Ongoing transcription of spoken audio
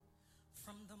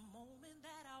From the moment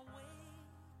that I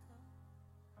wake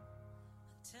up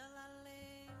until I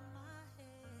lay my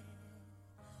head,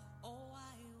 oh,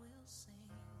 I will sing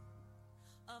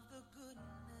of the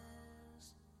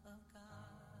goodness of God.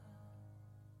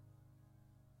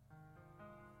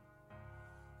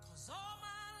 'Cause all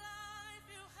my life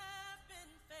you have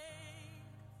been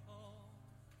faithful.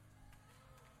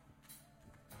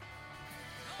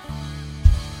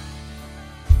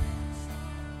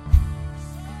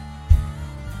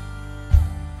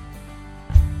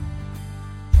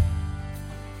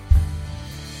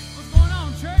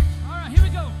 Church, all right, here we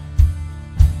go.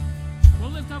 We'll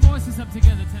lift our voices up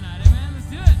together tonight, amen? Let's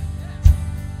do it. Yeah.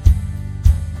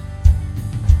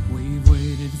 We've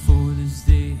waited for this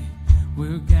day.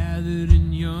 We're gathered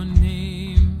in your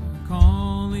name,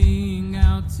 calling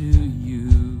out to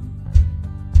you.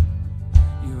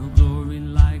 Your glory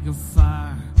like a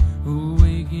fire,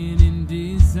 awakening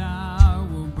desire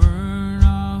will burn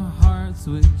our hearts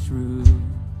with truth.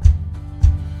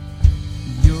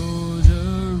 You're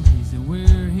the reason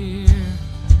we're here.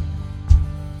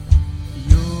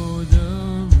 You're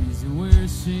the reason we're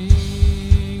singing.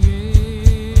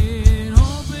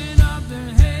 Open up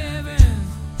the heavens,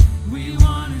 we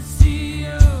want to see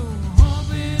you.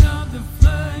 Open up the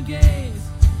floodgates,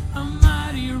 a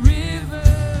mighty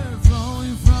river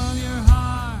flowing from your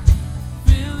heart,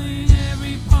 filling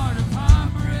every part of our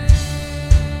brain.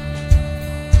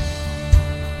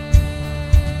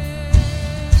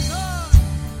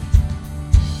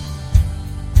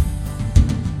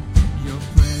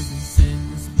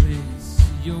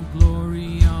 Your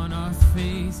glory on our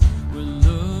face, we're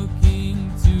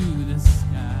looking to the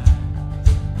sky.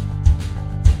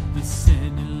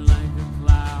 Descending like a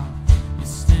cloud, you're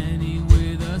standing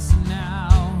with us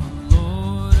now.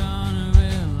 Lord,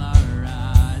 unveil our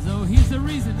eyes. Oh, here's the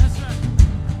reason, that's right.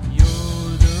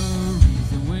 You're the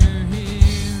reason we're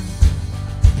here.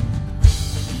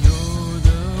 You're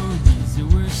the reason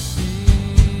we're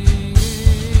singing.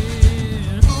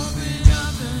 Open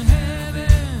up the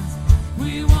heavens,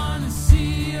 we want to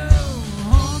see you.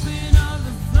 Open up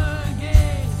the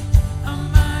floodgates, a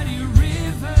mighty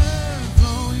river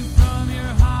flowing from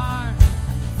your heart,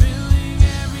 filling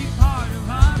every part of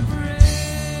our praise.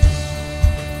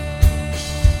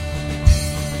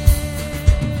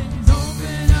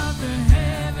 Open up the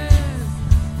heavens,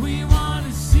 we want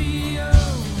to see you.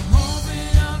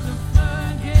 Open up the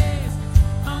floodgates,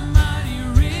 a mighty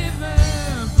river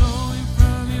flowing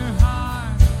from your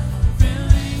heart,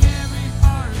 filling every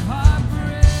part of our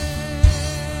praise.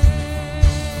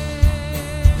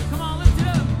 Come on, lift it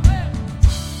up. Hey.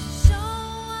 Show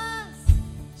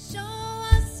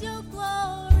us your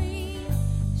glory.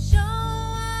 Show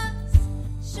us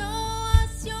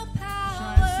your power.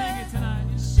 Try to sing it tonight.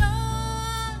 Show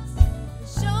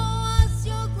us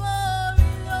your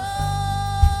glory, Lord.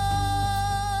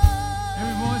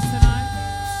 Every voice tonight.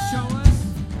 Show us.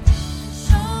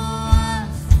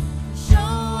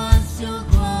 Show us your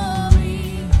glory.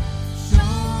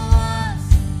 Show us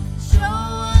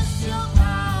your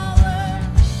power.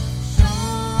 Show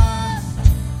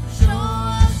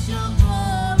us your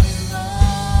glory,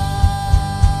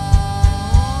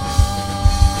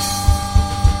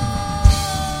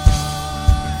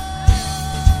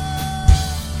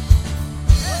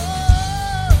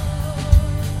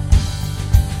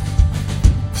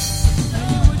 That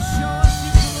you would show us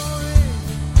your glory.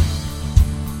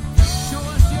 Show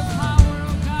us your power,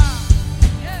 oh God.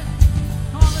 Yeah.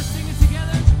 Come on, let's sing it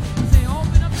together. Say,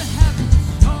 open up the heavens.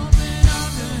 Open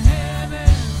up the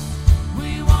heavens.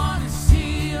 We want to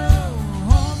see you.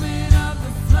 Open up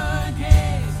the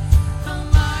floodgates. A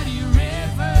mighty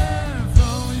river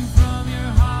flowing from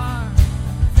your heart,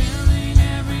 filling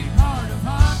every part of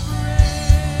our praise.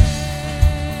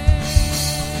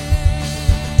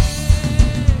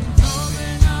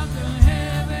 Open up the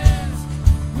heavens,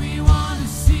 we want to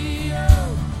see you.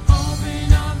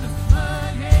 Open up the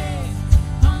floodgates,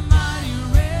 a mighty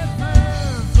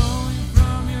river flowing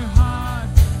from your heart,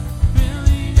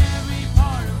 filling every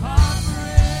part of our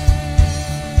praise.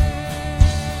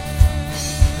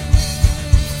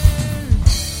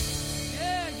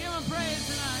 Yeah, give him praise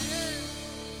tonight. Yeah.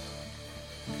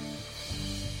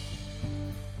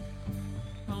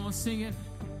 Come on, sing it.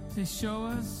 Say, show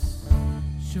us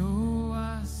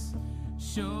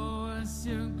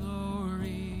your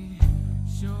glory.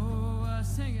 Show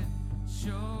us, sing it.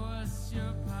 Show us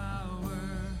your power.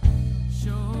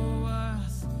 Show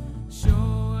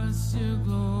us your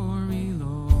glory,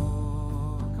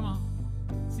 Lord. Come on,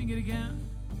 sing it again.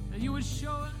 That you would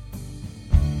show us.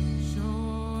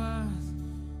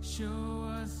 Show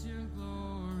us your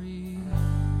glory.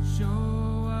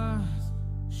 Show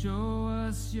us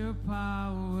us your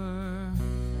power.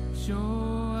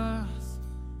 Show us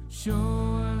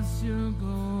your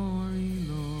glory,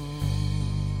 Lord.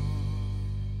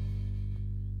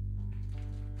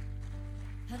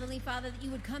 Heavenly Father, that you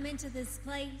would come into this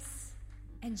place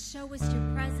and show us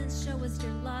your presence, show us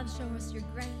your love, show us your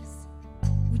grace.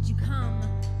 Would you come,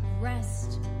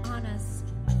 rest on us,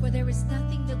 for there is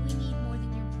nothing that we need more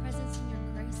than your presence and your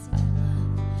grace and your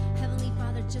love. Heavenly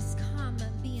Father, just come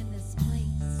and be in this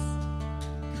place.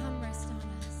 Come rest on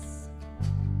us.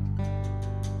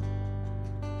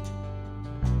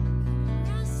 Come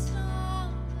rest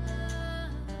on us.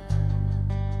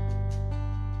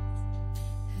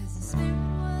 As the Spirit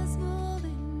was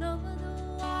moving over the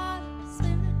water,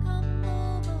 Spirit, come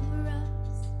move over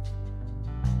us.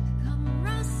 Come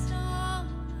rest on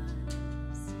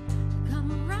us.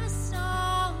 Come rest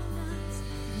on us.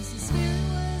 As the Spirit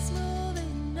was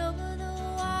moving over the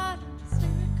water,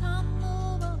 Spirit, come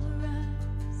move over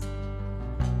us.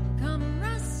 Come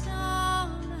rest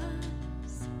on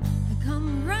us.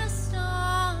 Come rest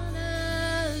on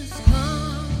us.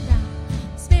 Come down.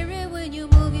 Spirit, when you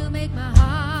move, you make my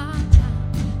heart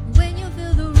pound. When you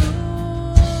fill the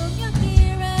room, you're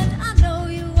here and I know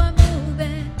you are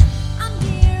moving. I'm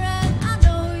here and I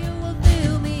know you will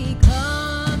feel me.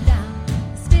 Come down.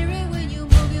 Spirit, when you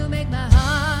move, you make my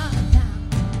heart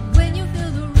pound. When you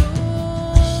fill the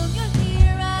room, you're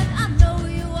here and I know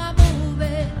you are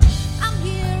moving. I'm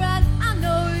here and I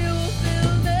know you will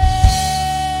feel me.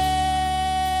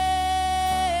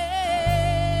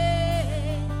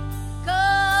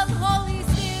 Come, Holy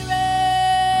Spirit.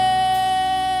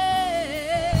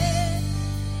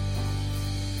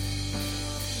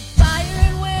 Fire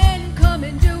and wind, come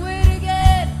and do it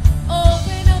again.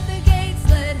 Open up the gates,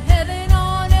 let heaven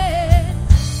on in.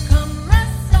 Come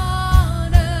rest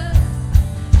on us.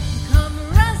 Come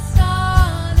rest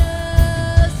on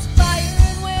us. Fire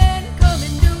and wind, come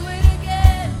and do it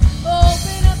again.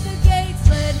 Open up the gates,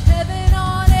 let heaven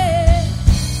on in.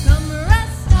 Come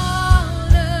rest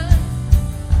on us.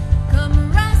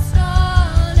 Come rest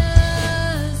on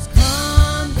us.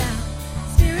 Come down.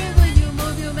 Spirit, when you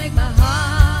move, you make my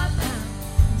heart pound.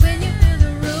 When you fill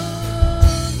the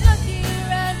room, you're here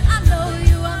and I know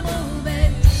you are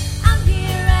moving. I'm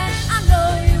here and I know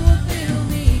you will feel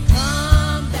me.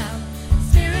 Come down.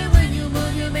 Spirit, when you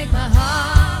move, you make my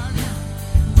heart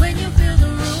pound. When you fill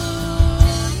the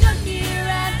room, you're here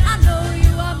and I know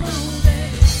you are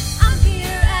moving. I'm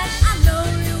here and I know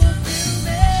you will feel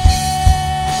me.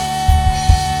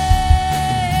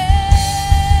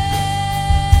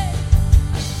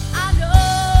 I know.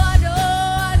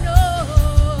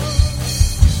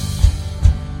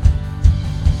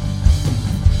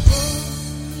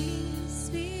 Holy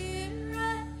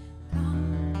Spirit,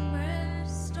 come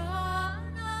rest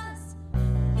on us.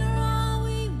 You're all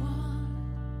we want.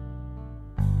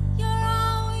 You're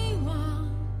all we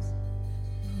want.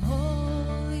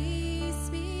 Holy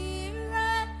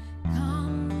Spirit,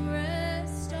 come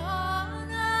rest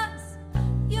on us.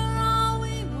 You're all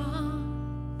we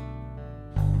want.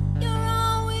 You're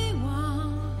all we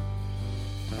want.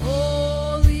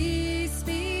 Holy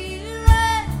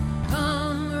Spirit,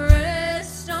 come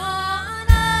rest on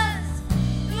us.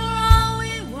 You're all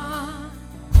we want.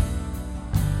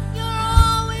 You're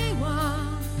all we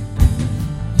want.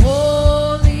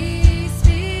 Holy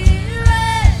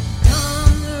Spirit,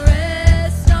 come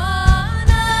rest on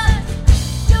us.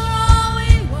 You're all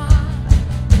we want.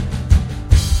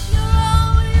 You're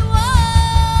all we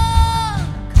want.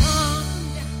 Come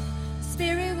down.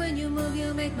 Spirit, when you move,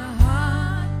 you make my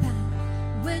heart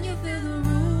pound. When you fill the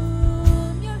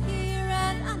room, you're here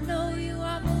and I know you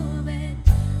are moving.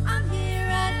 I'm here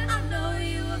and I know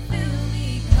you will feel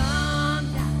me.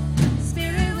 Come down.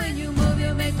 Spirit, when you move,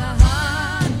 you make my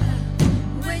heart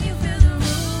pound. When you fill the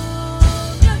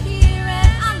room, you're here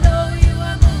and I know you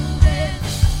are moving.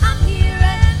 I'm here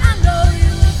and I know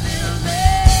you will feel me.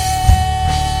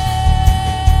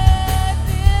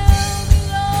 Feel me,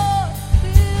 Lord.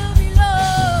 Feel me,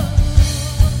 Lord.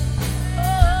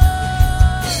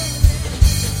 Oh.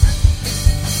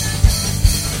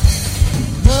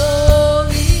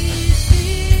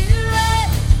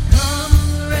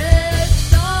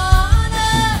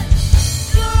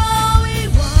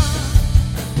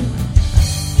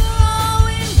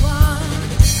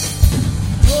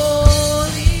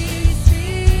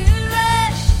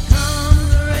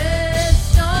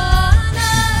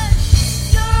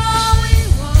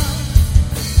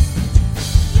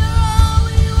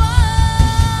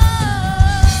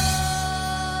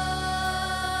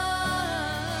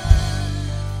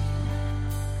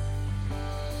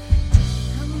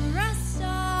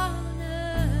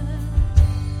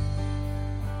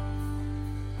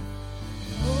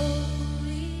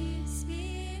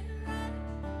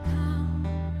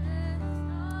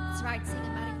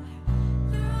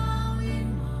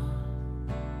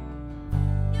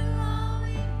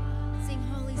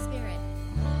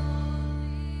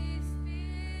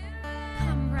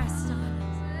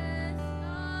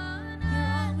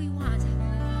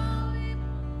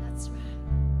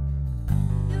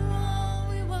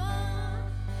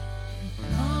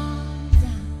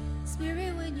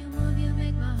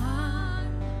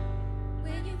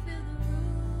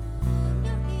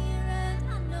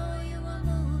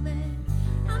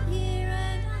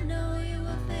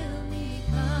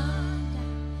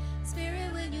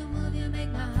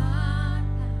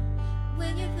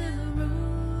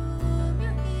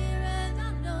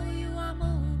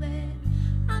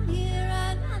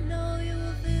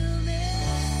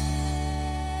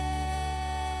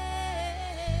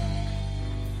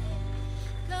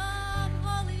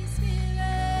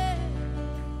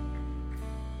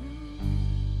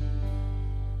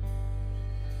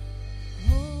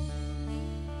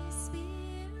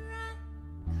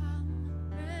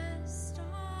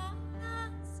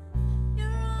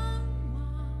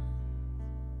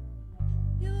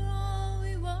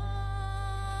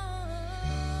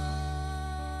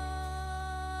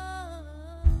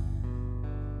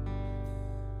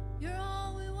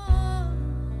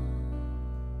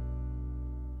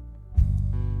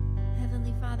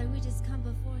 Father, we just come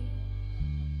before you,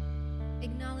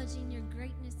 acknowledging your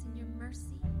greatness and your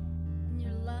mercy and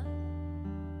your love.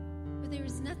 For there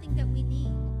is nothing that we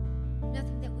need,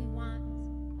 nothing that we want,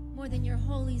 more than your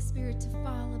Holy Spirit to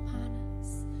fall upon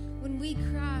us. When we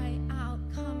cry out,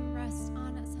 come rest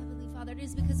on us, Heavenly Father, it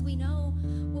is because we know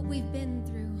what we've been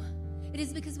through. It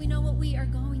is because we know what we are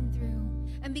going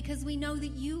through, and because we know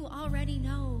that you already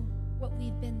know what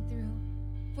we've been through.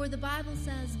 For the Bible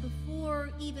says, before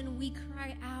even we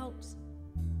cry out,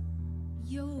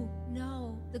 you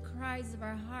know the cries of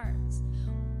our hearts.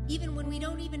 Even when we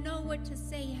don't even know what to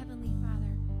say, Heavenly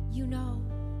Father, you know.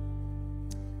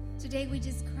 Today we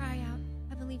just cry out,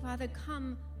 Heavenly Father,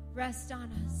 come rest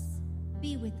on us.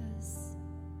 Be with us.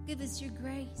 Give us your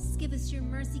grace. Give us your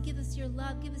mercy. Give us your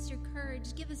love. Give us your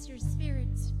courage. Give us your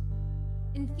spirit.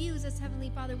 Infuse us, Heavenly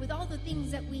Father, with all the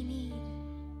things that we need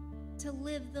to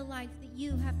live the life that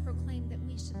you have proclaimed that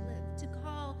we should live, to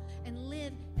call and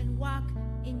live and walk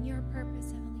in your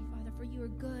purpose, Heavenly Father, for you are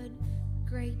good,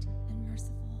 great, and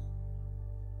merciful.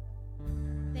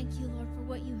 Thank you, Lord, for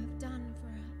what you have done for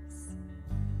us.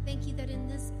 Thank you that in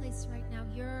this place right now,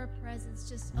 your presence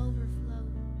just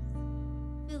overflows.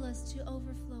 Fill us to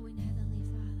overflowing, Heavenly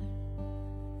Father.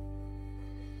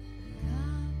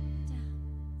 Come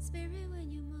down, Spirit,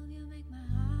 when you move, you make my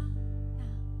heart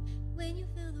pound. When you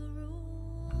fill the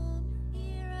room, you're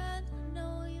here and I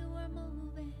know you are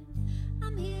moving.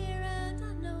 I'm here and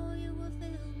I know you will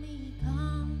fill me.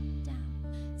 Come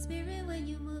down, Spirit, when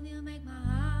you move, you make my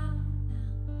heart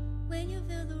pound. When you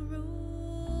fill the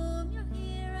room, you're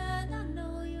here and I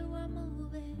know you are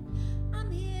moving.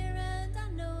 I'm here and I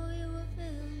know you will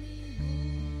fill me.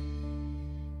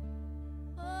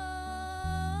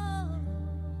 Oh,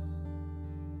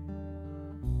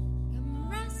 come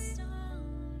rest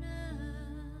on us.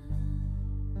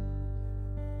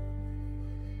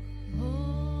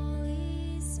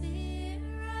 Holy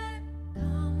Spirit,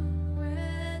 come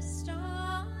rest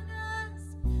on us.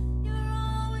 You're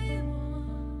all we want.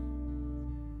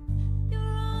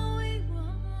 You're all we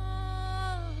want.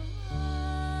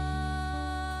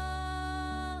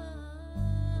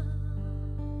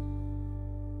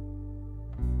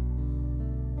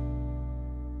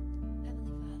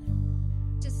 Heavenly Father,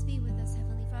 just be with us,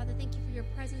 Heavenly Father. Thank you for your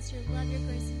presence, your love, your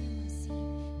grace, and your mercy.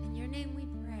 In your name we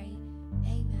pray.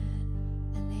 Amen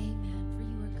and amen, for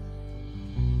you are good.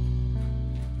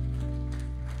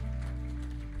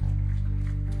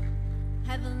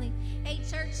 Heavenly, hey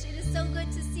church, it is so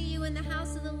good to see you in the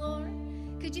house of the Lord.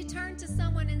 Could you turn to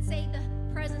someone and say, the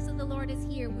presence of the Lord is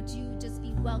here? Would you just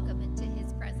be welcome into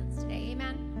his presence today?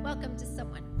 Amen. Welcome to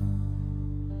someone.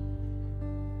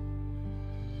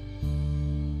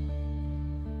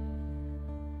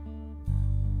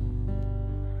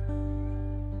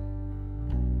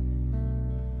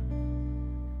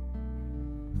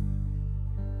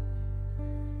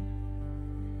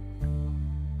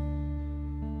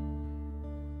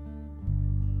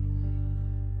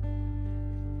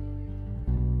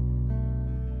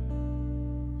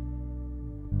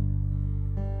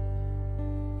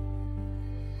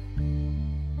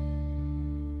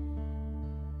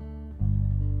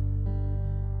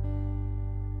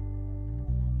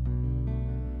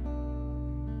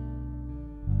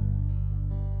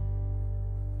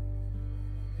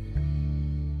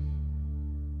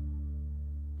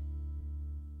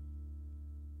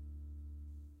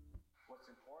 What's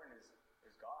important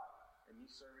is God and me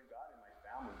serving God and my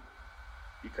family.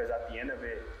 Because at the end of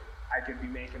it, I could be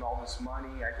making all this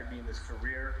money, I could be in this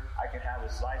career, I could have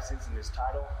this license and this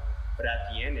title, but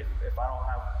at the end, if I don't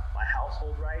have my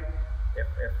household right, if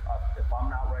I'm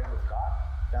not right with God,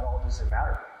 that all doesn't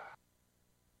matter.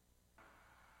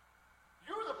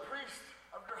 You're the priest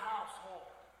of your household,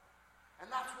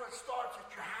 and that's where it starts at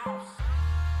your house.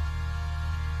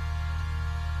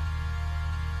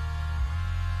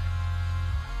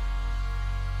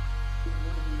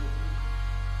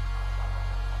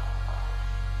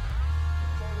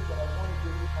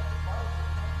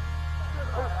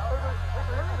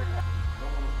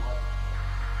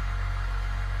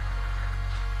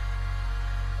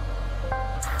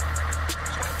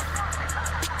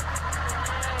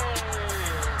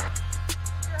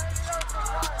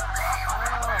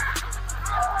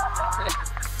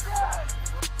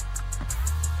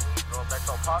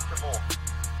 Possible.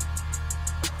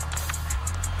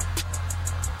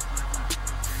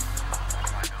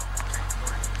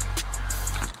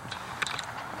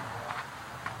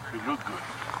 You look good.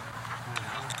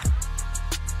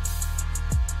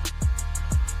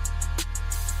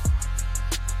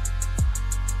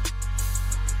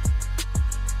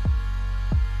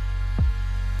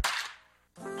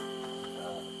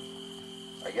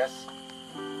 I guess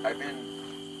I've been,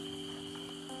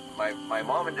 my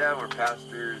mom and dad were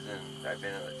pastors, and I've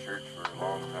been in the church for a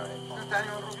long time. This is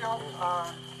Daniel Rubio.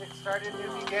 It started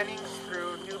New Beginnings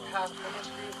through New Path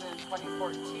Ministries in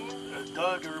 2014.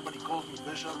 Doug, everybody calls me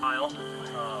Bishop. Kyle.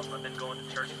 I've been going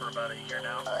to church for about a year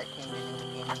now. I came to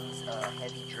New Beginnings,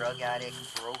 heavy drug addict,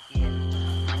 broken.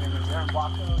 My name is Aaron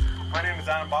Baca. My name is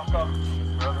Adam Baca.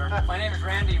 Brother. My name is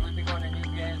Randy. We've been going to New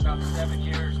Beginnings about 7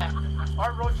 years.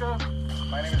 Art Rocha.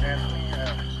 My name is Anthony.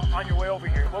 On your way over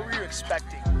here, what were you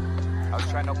expecting? I was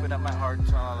trying to open up my heart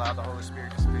to allow the Holy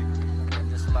Spirit to speak and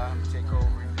just allow Him to take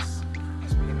over and just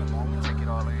be in the moment, take it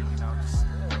all in, just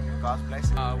God's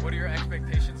blessing. What are your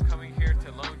expectations coming here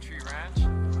to Lone Tree Ranch?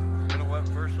 You know what?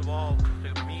 First of all,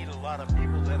 to meet a lot of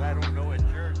people that I don't know at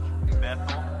church.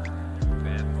 Bethel.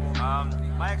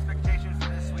 My expectations for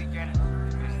this weekend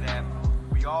is that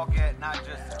we all get not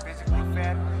just physically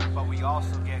fed, but we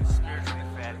also get spiritually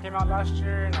fed. Came out last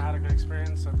year and I had a good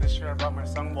experience, so this year I brought my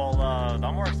son. Well,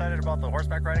 I'm more excited about the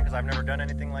horseback riding because I've never done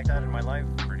anything like that in my life.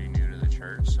 Pretty new to the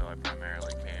church, so I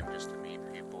primarily came just to meet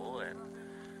people and,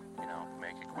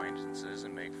 make acquaintances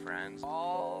and make friends.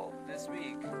 All this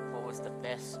week, what was the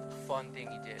best fun thing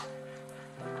you did?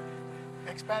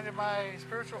 Expanded my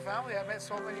spiritual family. I met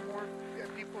so many more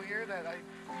people here that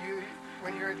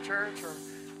when you're at church or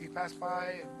you pass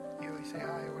by and you say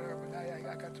hi or whatever, but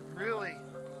now I got to really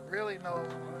know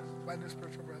my new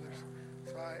spiritual brothers.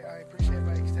 So I appreciate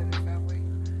my extended family,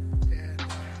 and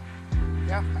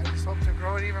I just hope to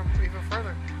grow it even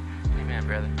further. Amen,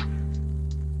 brother.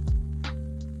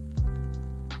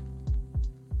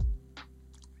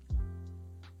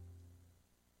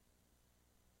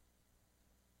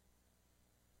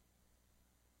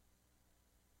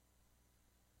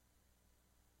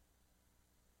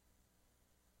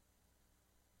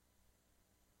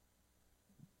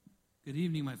 Good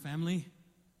evening, my family.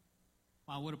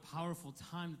 Wow, what a powerful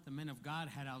time that the men of God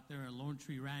had out there at Lone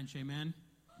Tree Ranch, amen?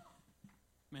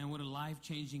 Man, what a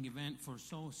life-changing event for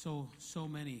so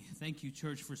many. Thank you,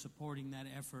 church, for supporting that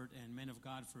effort, and men of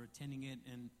God for attending it,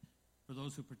 and for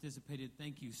those who participated,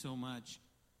 thank you so much.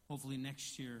 Hopefully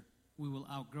next year we will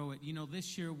outgrow it.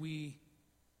 This year we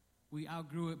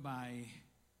outgrew it by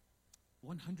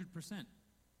 100%.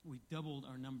 We doubled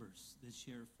our numbers this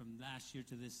year from last year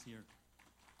to this year.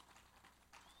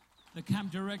 The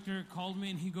camp director called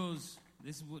me and he goes,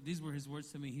 these were his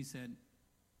words to me. He said,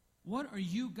 "What are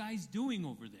you guys doing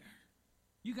over there?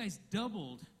 You guys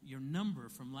doubled your number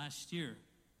from last year."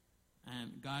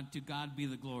 And to God be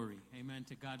the glory. Amen.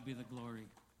 To God be the glory.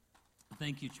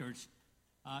 Thank you, church.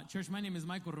 Church, my name is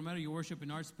Michael Romero, your worship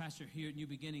and arts pastor here at New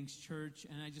Beginnings Church.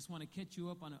 And I just want to catch you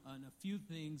up on a few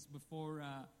things before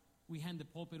we hand the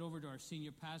pulpit over to our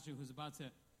senior pastor who's about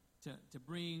to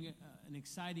bring an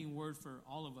exciting word for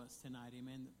all of us tonight,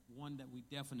 amen, one that we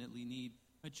definitely need.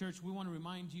 At church, we want to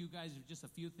remind you guys of just a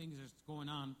few things that's going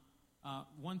on.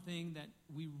 One thing that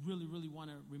we really, really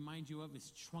want to remind you of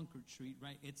is Trunk or Treat,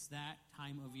 right? It's that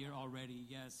time of year already,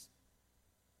 yes,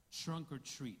 Trunk or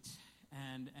Treat.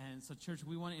 And so, church,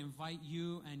 we want to invite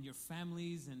you and your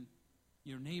families and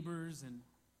your neighbors and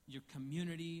your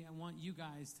community. I want you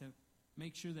guys to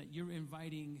make sure that you're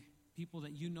inviting people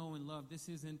that you know and love. This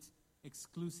isn't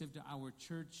exclusive to our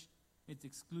church. It's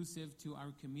exclusive to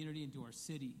our community and to our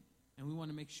city. And we want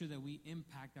to make sure that we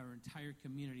impact our entire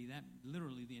community, that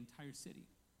literally the entire city.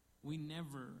 We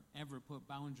never, ever put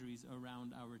boundaries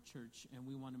around our church, and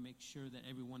we want to make sure that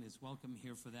everyone is welcome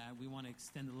here for that. We want to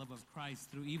extend the love of Christ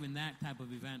through even that type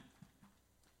of event.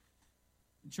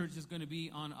 Church is going to be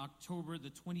on October the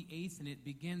 28th, and it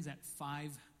begins at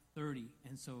 5:30.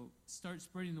 And so start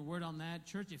spreading the word on that.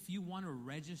 Church, if you want to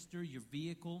register your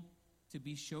vehicle to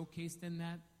be showcased in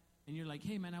that, and you're like,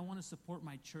 hey, man, I want to support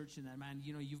my church in that, man.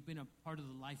 You've been a part of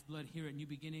the lifeblood here at New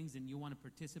Beginnings, and you want to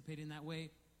participate in that way,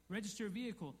 register a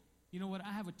vehicle. You know what?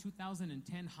 I have a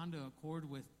 2010 Honda Accord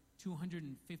with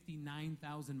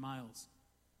 259,000 miles.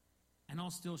 And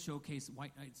I'll still showcase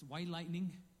it's White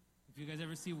Lightning. If you guys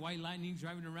ever see White Lightning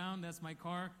driving around, that's my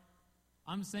car.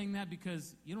 I'm saying that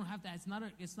because you don't have to.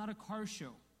 It's not a car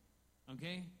show,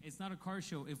 okay? It's not a car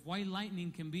show. If White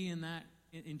Lightning can be in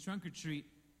Trunk or Treat,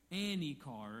 any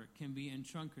car can be in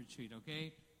Trunk or Treat,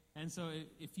 okay? And so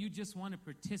if you just want to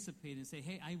participate and say,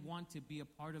 hey, I want to be a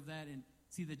part of that and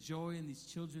see the joy in these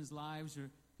children's lives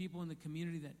or people in the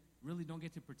community that really don't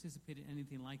get to participate in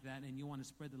anything like that, and you want to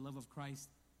spread the love of Christ,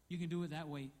 you can do it that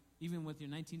way, even with your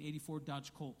 1984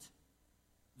 Dodge Colt.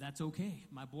 That's okay.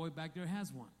 My boy back there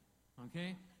has one,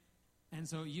 okay? And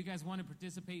so you guys want to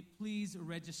participate, please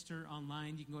register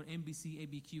online. You can go to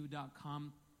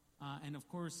nbcabq.com. And, of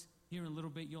course, here in a little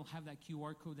bit, you'll have that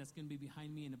QR code that's going to be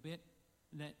behind me in a bit.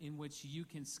 that in which you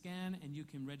can scan and you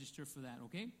can register for that,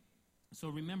 okay? So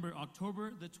remember,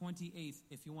 October the 28th,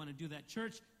 if you want to do that.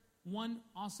 Church, one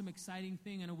awesome, exciting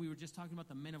thing. I know we were just talking about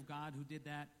the men of God who did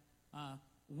that.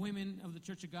 Women of the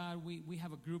Church of God, we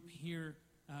have a group here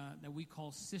that we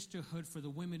call Sisterhood for the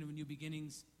Women of New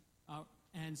Beginnings.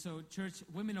 And so, church,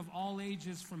 women of all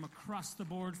ages from across the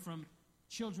board, from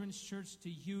children's church to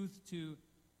youth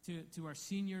to our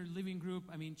senior living group.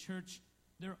 I mean, church,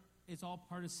 it's all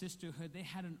part of Sisterhood. They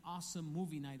had an awesome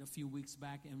movie night a few weeks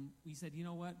back, and we said, you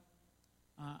know what?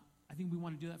 I think we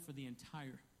want to do that for the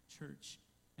entire church.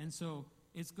 And so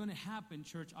it's going to happen,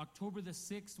 church. October the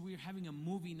 6th, we're having a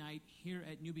movie night here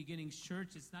at New Beginnings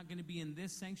Church. It's not going to be in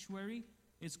this sanctuary.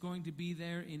 It's going to be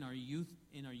there in our youth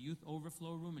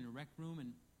overflow room and rec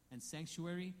room and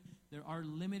sanctuary. There are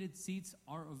limited seats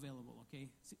are available, okay?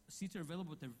 Seats are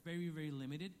available, but they're very, very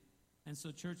limited. And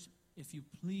so, church, if you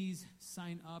please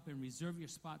sign up and reserve your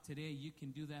spot today, you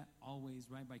can do that always,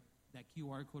 right, by that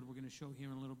QR code we're going to show here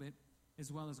in a little bit,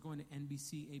 as well as going to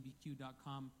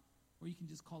nbcabq.com, or you can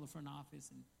just call the front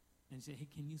office and say, hey,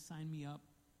 can you sign me up?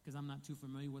 Because I'm not too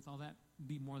familiar with all that.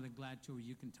 Be more than glad to, or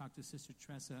you can talk to Sister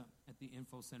Tressa at the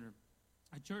Info Center.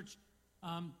 At church,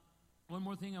 one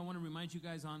more thing I want to remind you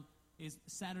guys on is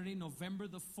Saturday, November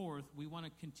the 4th, we want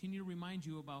to continue to remind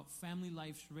you about Family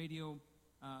Life's Radio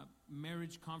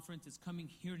Marriage Conference. It's coming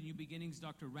here to New Beginnings.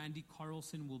 Dr. Randy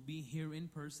Carlson will be here in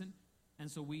person.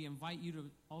 And so we invite you to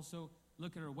also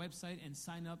look at our website and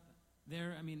sign up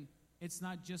there. I mean, it's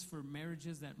not just for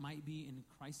marriages that might be in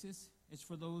crisis. It's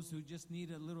for those who just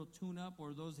need a little tune-up,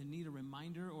 or those who need a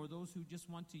reminder, or those who just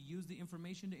want to use the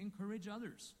information to encourage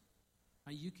others.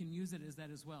 You can use it as that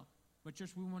as well. But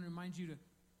church, we want to remind you to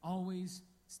always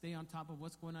stay on top of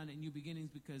what's going on at New Beginnings,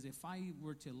 because if I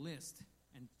were to list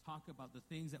and talk about the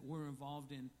things that we're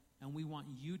involved in and we want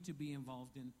you to be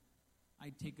involved in,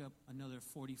 I'd take up another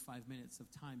 45 minutes of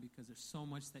time, because there's so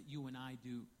much that you and I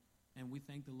do. And we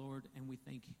thank the Lord, and we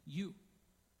thank you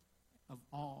of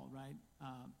all, right,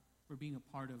 for being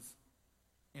a part of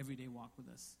Everyday Walk with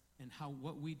us, and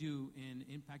what we do in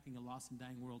impacting a lost and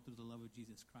dying world through the love of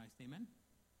Jesus Christ. Amen?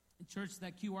 And church,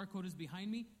 that QR code is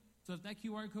behind me. So if that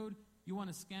QR code, you want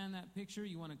to scan that picture,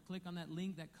 you want to click on that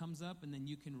link that comes up, and then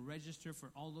you can register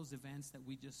for all those events that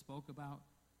we just spoke about,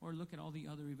 or look at all the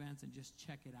other events and just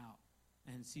check it out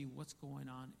and see what's going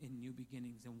on in New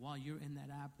Beginnings. And while you're in that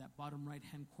app, that bottom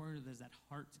right-hand corner, there's that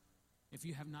heart. If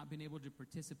you have not been able to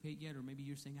participate yet, or maybe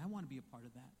you're saying, I want to be a part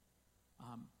of that.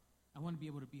 I want to be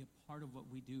able to be a part of what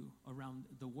we do around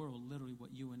the world, literally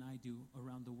what you and I do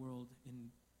around the world in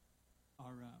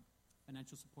our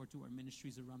financial support to our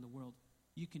ministries around the world.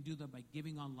 You can do that by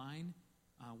giving online,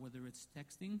 whether it's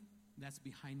texting. That's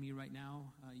behind me right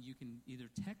now. You can either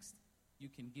text, you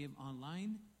can give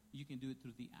online, you can do it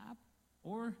through the app,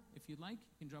 or if you'd like,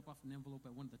 you can drop off an envelope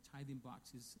at one of the tithing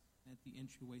boxes at the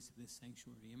entryways of this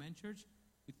sanctuary. Amen, church?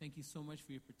 We thank you so much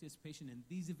for your participation in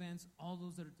these events, all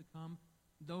those that are to come,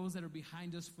 those that are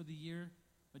behind us for the year.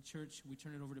 But church, we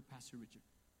turn it over to Pastor Richard.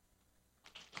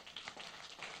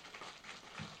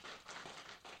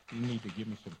 You need to give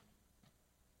me some.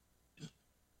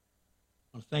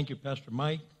 Well, thank you, Pastor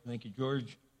Mike. Thank you,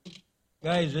 George.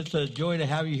 Guys, it's a joy to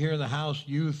have you here in the house.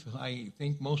 Youth, I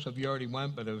think most of you already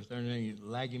went, but if there's any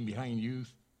lagging behind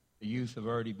youth, the youth have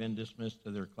already been dismissed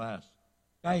to their class.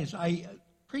 Guys, I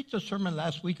preached a sermon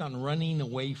last week on running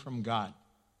away from God.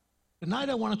 Tonight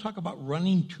I want to talk about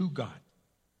running to God.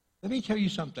 Let me tell you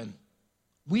something.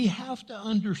 We have to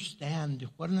understand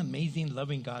what an amazing,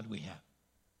 loving God we have.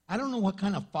 I don't know what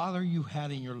kind of father you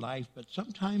had in your life, but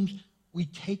sometimes we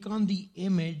take on the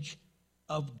image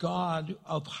of God,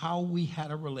 of how we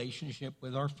had a relationship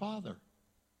with our father.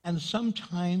 And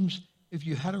sometimes if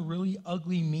you had a really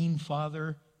ugly, mean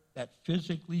father that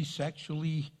physically,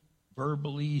 sexually,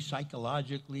 verbally,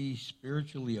 psychologically,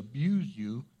 spiritually abused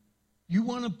you, you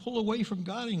want to pull away from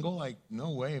God and go like,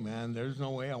 no way, man, there's no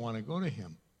way I want to go to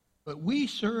him. But we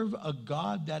serve a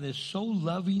God that is so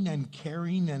loving and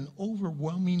caring and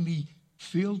overwhelmingly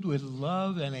filled with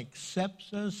love and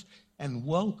accepts us and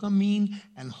welcoming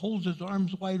and holds his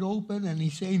arms wide open, and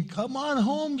he's saying, come on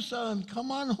home, son. Come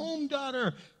on home,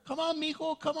 daughter. Come on,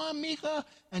 mijo. Come on, mija.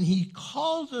 And he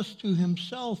calls us to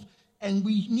himself, and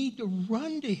we need to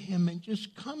run to him and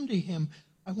just come to him.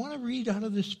 I want to read out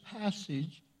of this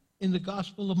passage in the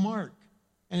Gospel of Mark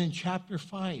and in chapter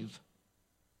 5.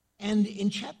 And in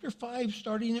chapter 5,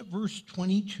 starting at verse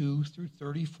 22 through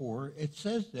 34, it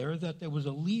says there that there was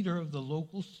a leader of the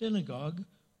local synagogue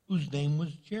whose name was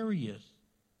Jairus.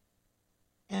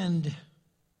 And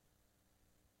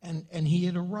he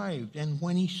had arrived. And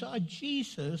when he saw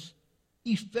Jesus,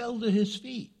 he fell to his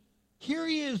feet. here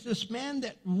he is, this man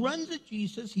that runs at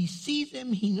Jesus. He sees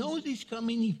him. He knows he's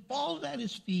coming. He falls at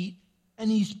his feet,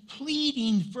 and he's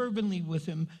pleading fervently with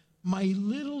him. My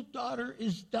little daughter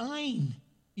is dying,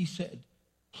 he said.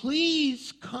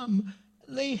 Please come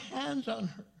lay hands on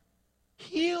her.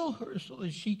 Heal her so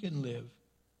that she can live.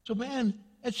 So, man,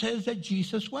 it says that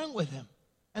Jesus went with him.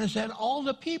 And it said all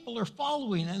the people are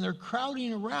following and they're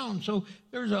crowding around. So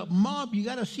there's a mob. You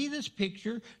got to see this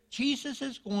picture. Jesus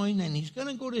is going and he's going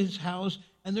to go to his house.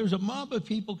 And there's a mob of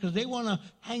people because they want to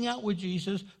hang out with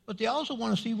Jesus. But they also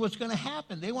want to see what's going to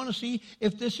happen. They want to see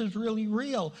if this is really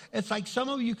real. It's like some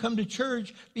of you come to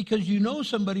church because you know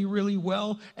somebody really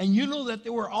well. And you know that they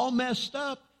were all messed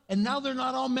up. And now they're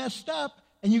not all messed up.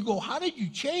 And you go, how did you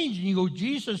change? And you go,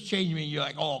 Jesus changed me. And you're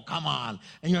like, oh, come on.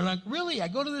 And you're like, really? I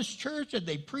go to this church and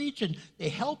they preach and they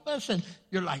help us. And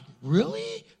you're like,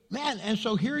 really? Man, and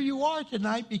so here you are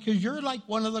tonight because you're like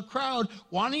one of the crowd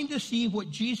wanting to see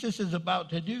what Jesus is about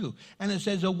to do. And it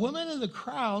says a woman in the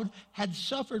crowd had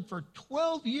suffered for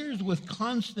 12 years with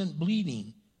constant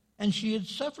bleeding. And she had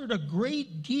suffered a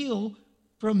great deal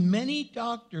from many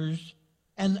doctors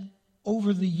and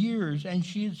over the years, and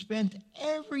she had spent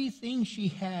everything she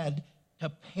had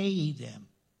to pay them.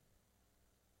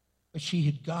 But she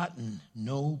had gotten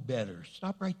no better.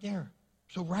 Stop right there.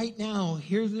 So right now,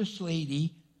 here's this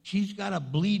lady. She's got a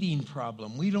bleeding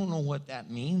problem. We don't know what that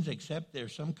means, except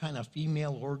there's some kind of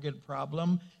female organ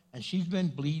problem, and she's been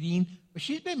bleeding. But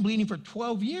she's been bleeding for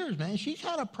 12 years, man. She's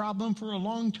had a problem for a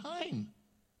long time.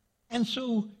 And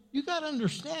so you got to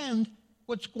understand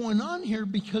what's going on here,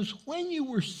 because when you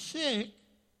were sick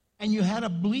and you had a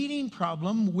bleeding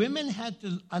problem, women had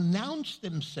to announce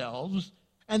themselves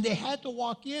and they had to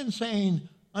walk in saying,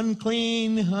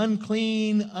 unclean,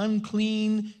 unclean,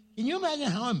 unclean. Can you imagine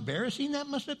how embarrassing that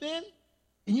must have been?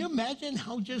 Can you imagine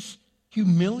how just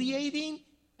humiliating?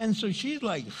 And so she's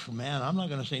like, man, I'm not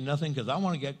going to say nothing because I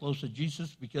want to get close to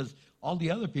Jesus, because all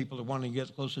the other people are wanting to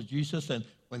get close to Jesus. And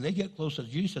when they get close to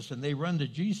Jesus and they run to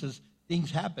Jesus, things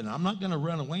happen. I'm not going to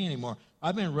run away anymore.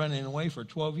 I've been running away for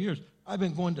 12 years. I've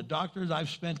been going to doctors. I've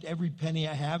spent every penny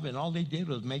I have, and all they did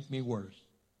was make me worse.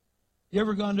 You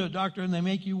ever gone to a doctor and they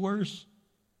make you worse?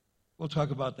 We'll talk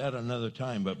about that another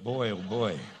time, but boy, oh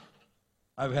boy.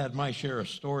 I've had my share of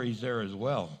stories there as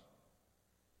well.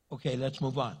 Okay, let's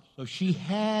move on. So she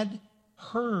had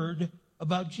heard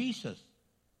about Jesus.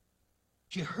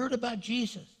 She heard about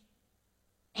Jesus.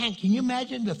 And can you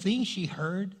imagine the things she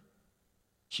heard?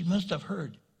 She must have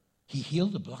heard he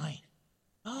healed the blind.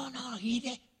 No,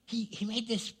 he made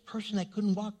this person that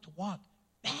couldn't walk to walk.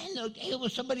 Man, it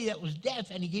was somebody that was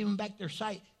deaf, and he gave them back their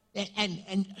sight.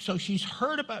 And so she's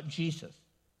heard about Jesus.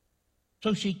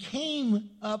 So she came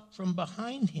up from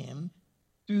behind him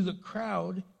through the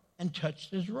crowd and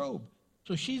touched his robe.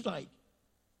 So she's like,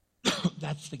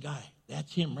 that's the guy.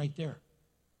 That's him right there.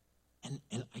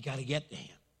 And I got to get to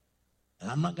him.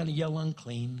 And I'm not going to yell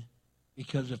unclean,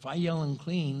 because if I yell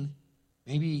unclean,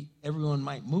 maybe everyone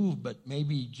might move, but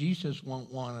maybe Jesus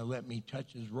won't want to let me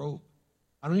touch his robe.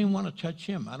 I don't even want to touch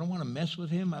him. I don't want to mess with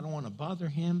him. I don't want to bother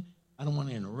him. I don't want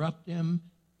to interrupt him.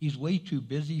 He's way too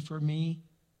busy for me.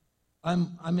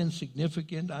 I'm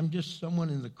insignificant. I'm just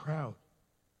someone in the crowd.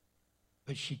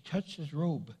 But she touched his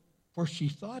robe, for she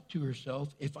thought to herself,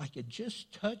 if I could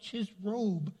just touch his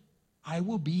robe, I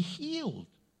will be healed.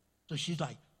 So she's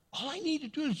like, all I need to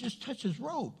do is just touch his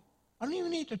robe. I don't even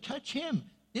need to touch him.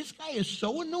 This guy is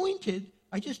so anointed,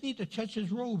 I just need to touch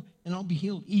his robe and I'll be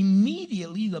healed.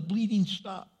 Immediately, the bleeding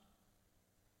stopped.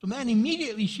 So, man,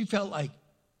 immediately she felt like,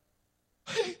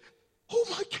 hey, oh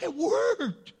my God,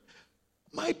 worked.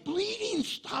 My bleeding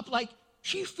stopped. Like,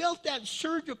 she felt that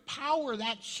surge of power,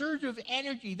 that surge of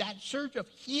energy, that surge of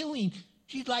healing.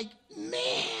 She's like,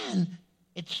 man,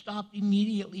 it stopped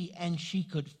immediately, and she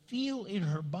could feel in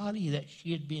her body that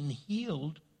she had been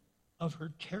healed of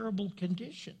her terrible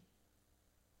condition.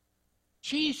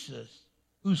 Jesus,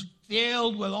 who's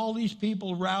filled with all these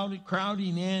people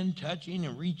crowding in, touching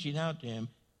and reaching out to him,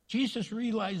 Jesus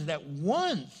realized that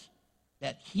once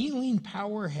that healing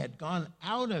power had gone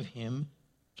out of him,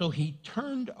 so he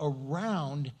turned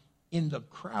around in the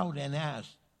crowd and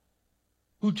asked,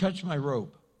 who touched my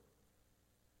robe?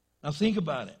 Now think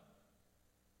about it.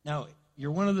 Now, you're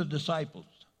one of the disciples.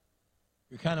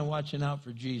 You're kind of watching out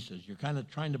for Jesus. You're kind of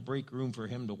trying to break room for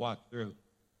him to walk through.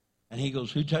 And he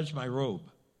goes, who touched my robe?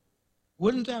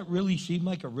 Wouldn't that really seem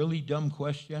like a really dumb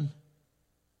question?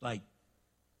 Like,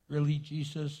 really,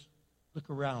 Jesus? Look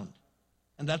around.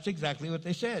 And that's exactly what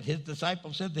they said. His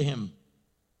disciples said to him,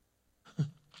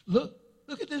 look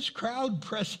at this crowd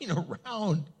pressing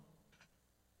around.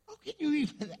 How can you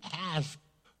even ask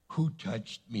who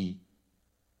touched me?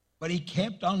 But he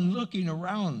kept on looking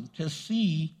around to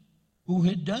see who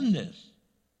had done this.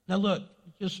 Now look,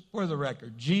 just for the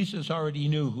record, Jesus already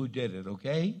knew who did it,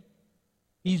 okay?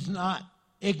 He's not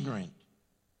ignorant.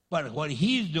 But what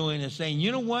he's doing is saying,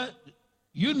 you know what?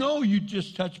 You know you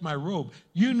just touched my robe.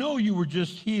 You know you were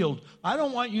just healed. I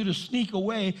don't want you to sneak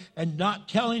away and not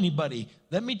tell anybody.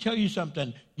 Let me tell you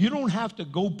something. You don't have to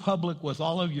go public with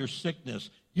all of your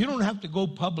sickness. You don't have to go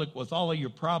public with all of your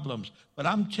problems. But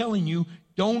I'm telling you,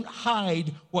 don't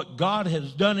hide what God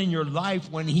has done in your life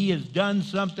when he has done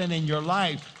something in your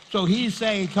life. So he's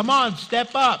saying, come on,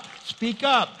 step up, speak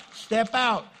up, step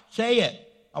out, say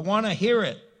it. I want to hear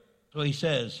it. So he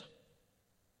says,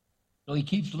 so he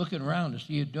keeps looking around to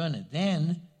see who's doing it.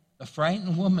 Then the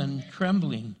frightened woman,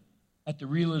 trembling at the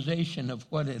realization of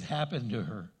what had happened to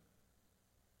her,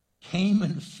 came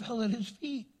and fell at his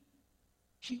feet.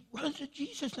 She runs to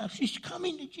Jesus now. She's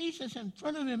coming to Jesus in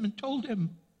front of him and told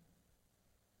him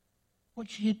what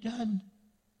she had done.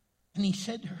 And he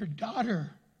said to her,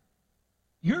 daughter,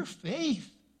 your faith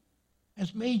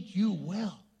has made you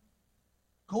well.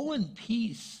 Go in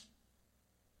peace.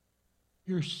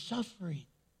 Your suffering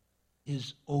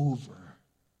is over.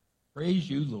 Praise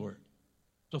you, Lord.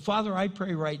 So, Father, I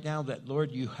pray right now that,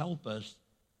 Lord, you help us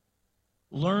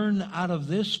learn out of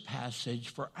this passage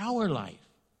for our life,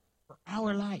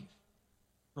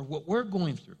 for what we're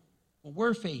going through, what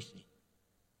we're facing,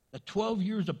 the 12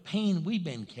 years of pain we've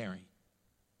been carrying,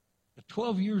 the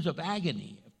 12 years of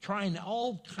agony, of trying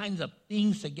all kinds of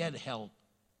things to get help.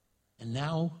 And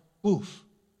now, poof,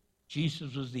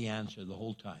 Jesus was the answer the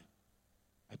whole time.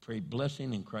 I pray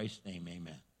blessing in Christ's name,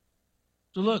 amen.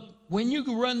 So look, when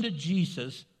you run to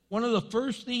Jesus, one of the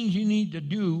first things you need to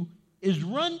do is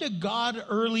run to God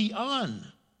early on.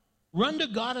 Run to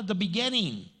God at the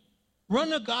beginning. Run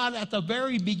to God at the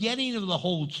very beginning of the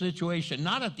whole situation,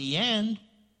 not at the end.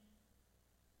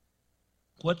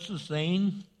 What's the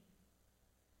saying?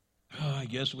 Oh, I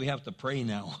guess we have to pray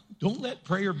now. Don't let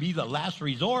prayer be the last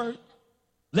resort.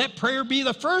 Let prayer be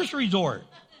the first resort.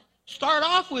 Start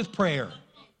off with prayer.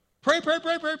 Pray, pray,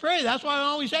 pray, pray, pray. That's why I'm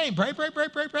always saying pray, pray, pray,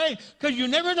 pray, pray. Because you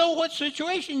never know what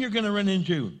situation you're going to run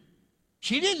into.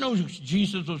 She didn't know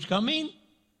Jesus was coming.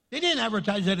 They didn't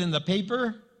advertise it in the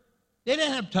paper. They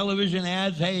didn't have television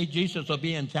ads, hey, Jesus will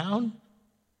be in town.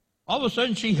 All of a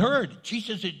sudden she heard,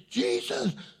 Jesus,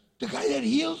 the guy that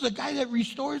heals, the guy that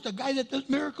restores, the guy that does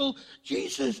miracles,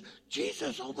 Jesus,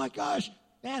 oh my gosh.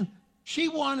 Man, she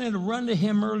wanted to run to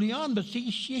him early on, but see,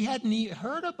 she hadn't even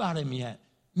heard about him yet.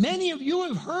 Many of you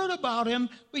have heard about him,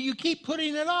 but you keep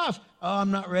putting it off. Oh,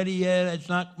 I'm not ready yet. It's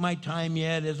not my time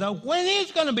yet. When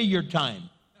is going to be your time?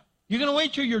 You're going to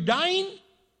wait till you're dying?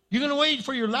 You're going to wait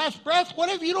for your last breath? What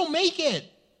if you don't make it?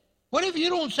 What if you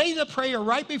don't say the prayer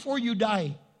right before you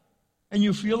die? And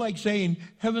you feel like saying,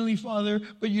 Heavenly Father,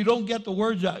 but you don't get the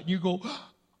words out. You go,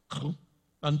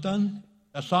 dun dun.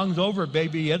 The song's over,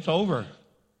 baby. It's over.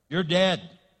 You're dead.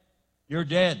 You're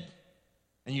dead.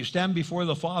 And you stand before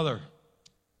the Father.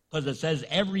 Because it says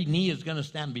every knee is going to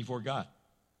stand before God.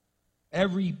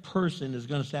 Every person is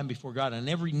going to stand before God, and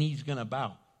every knee is going to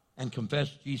bow and confess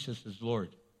Jesus as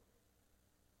Lord.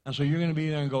 And so you're going to be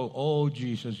there and go, oh,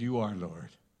 Jesus, you are Lord.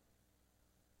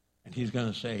 And he's going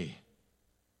to say,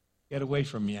 get away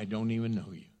from me. I don't even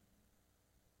know you.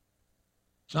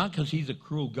 It's not because he's a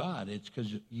cruel God. It's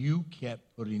because you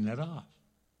kept putting it off.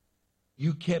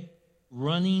 You kept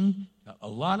running to a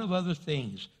lot of other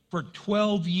things. For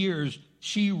 12 years,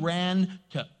 she ran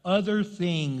to other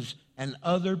things and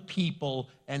other people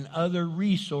and other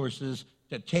resources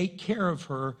to take care of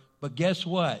her. But guess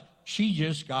what? She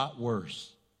just got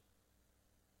worse.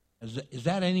 Is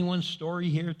that anyone's story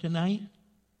here tonight?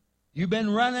 You've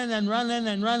been running and running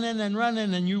and running and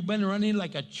running, and you've been running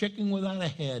like a chicken without a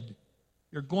head.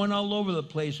 You're going all over the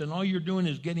place, and all you're doing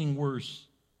is getting worse.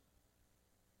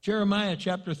 Jeremiah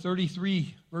chapter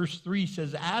 33, verse 3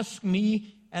 says, ask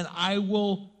me, and I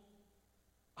will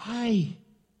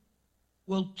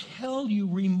tell you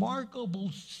remarkable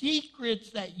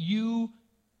secrets that you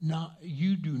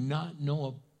do not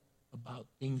know about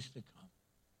things to come.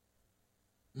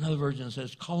 Another version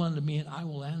says, call unto me, and I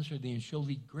will answer thee, and show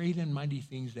thee great and mighty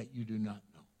things that you do not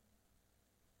know.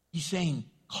 He's saying,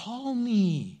 call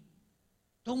me.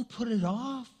 Don't put it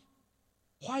off.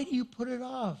 Why do you put it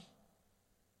off?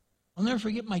 I'll never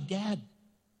forget my dad.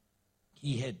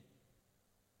 He had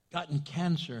gotten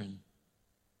cancer, and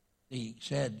they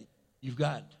said, you've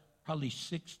got probably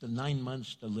 6 to 9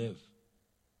 months to live.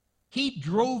 He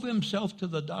drove himself to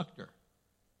the doctor.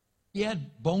 He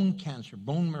had bone cancer,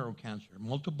 bone marrow cancer,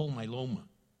 multiple myeloma.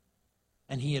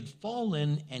 And he had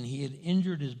fallen, and he had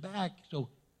injured his back, so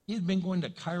He had been going to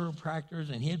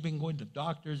chiropractors, and he had been going to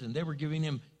doctors, and they were giving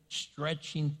him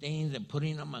stretching things and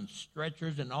putting him on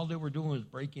stretchers, and all they were doing was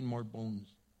breaking more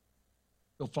bones.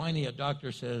 So finally a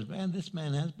doctor says, man, this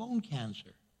man has bone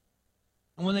cancer.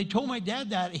 And when they told my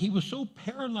dad that, he was so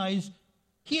paralyzed,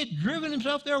 he had driven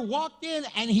himself there, walked in,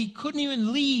 and he couldn't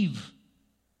even leave.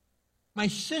 My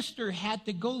sister had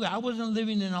to go there. I wasn't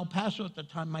living in El Paso at the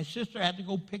time. My sister had to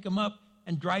go pick him up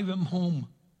and drive him home.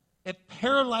 It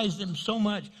paralyzed him so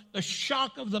much. The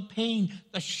shock of the pain,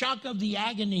 the shock of the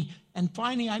agony. And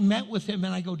finally I met with him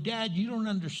and I go, Dad, you don't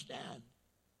understand.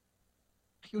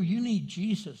 I go, you need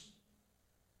Jesus.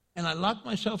 And I locked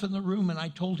myself in the room and I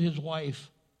told his wife,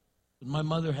 my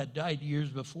mother had died years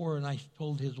before, and I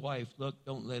told his wife, look,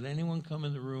 don't let anyone come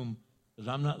in the room because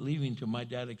I'm not leaving till my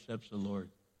dad accepts the Lord.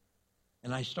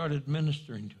 And I started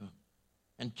ministering to him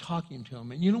and talking to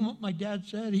him. And you know what my dad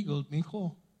said? He goes,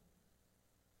 Mijo,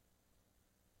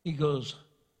 he goes,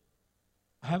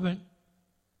 I haven't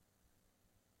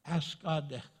asked God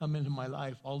to come into my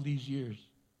life all these years.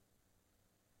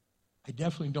 I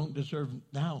definitely don't deserve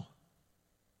now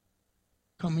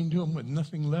coming to him with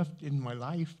nothing left in my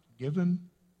life to give him.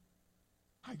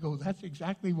 I go, that's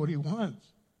exactly what he wants.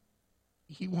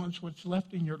 He wants what's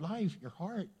left in your life, your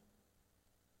heart.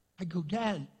 I go,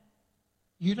 Dad,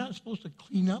 you're not supposed to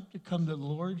clean up to come to the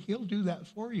Lord. He'll do that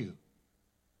for you.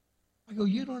 I go,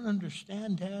 you don't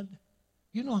understand, Dad.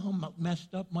 You know how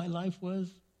messed up my life was?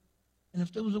 And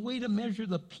if there was a way to measure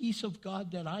the peace of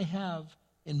God that I have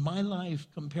in my life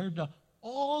compared to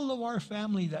all of our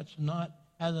family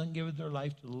hasn't given their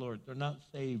life to the Lord, they're not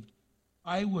saved,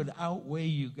 I would outweigh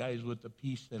you guys with the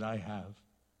peace that I have.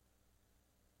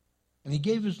 And he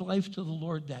gave his life to the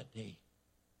Lord that day.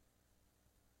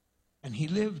 And he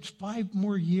lived 5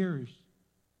 more years.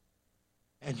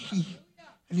 And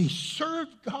he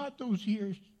served God those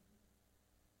years.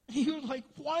 And he was like,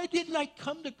 why didn't I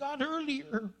come to God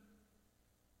earlier?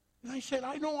 And I said,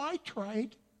 I know I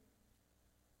tried.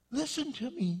 Listen to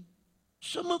me.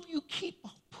 Some of you keep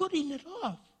putting it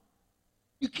off.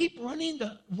 You keep running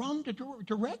the wrong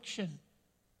direction.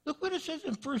 Look what it says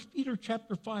in 1 Peter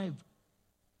chapter 5.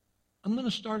 I'm going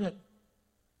to start at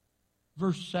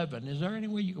verse 7. Is there any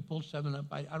way you can pull 7 up?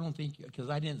 I don't think,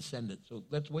 because I didn't send it. So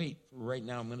let's wait for right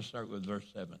now. I'm going to start with verse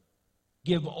 7.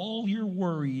 Give all your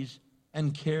worries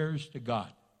and cares to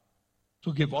God.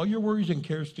 So give all your worries and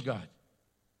cares to God,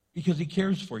 because he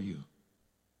cares for you.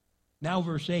 Now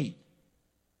verse 8.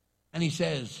 And he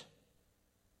says,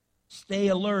 stay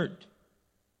alert.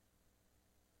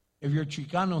 If you're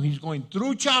Chicano, he's going,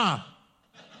 trucha.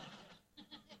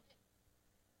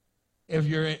 If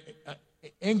you're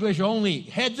English only,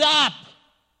 heads up.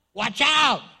 Watch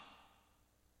out.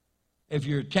 If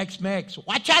you're Tex-Mex,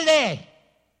 watchale.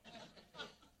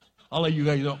 All of you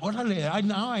guys go, orale.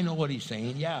 Now I know what he's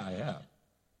saying. Yeah.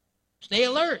 Stay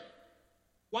alert.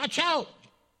 Watch out.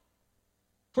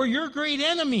 For your great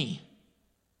enemy.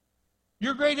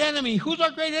 Your great enemy. Who's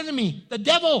our great enemy? The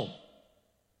devil.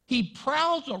 He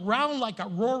prowls around like a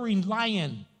roaring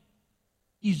lion.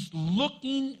 He's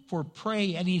looking for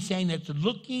prey, and he's saying it's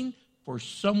looking for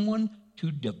someone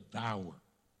to devour.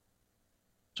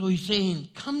 So he's saying,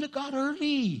 come to God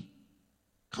early.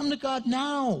 Come to God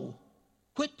now.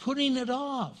 Quit putting it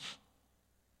off.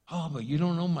 Oh, but you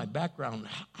don't know my background.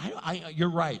 You're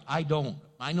right, I don't.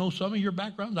 I know some of your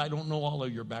backgrounds. I don't know all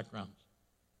of your backgrounds.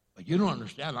 But you don't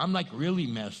understand. I'm like really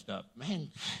messed up. Man,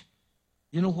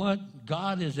 you know what?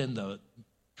 God is in the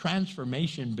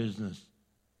transformation business.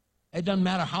 It doesn't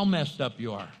matter how messed up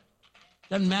you are.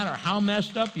 Doesn't matter how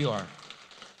messed up you are.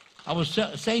 I was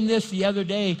saying this the other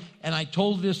day, and I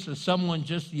told this to someone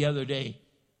just the other day.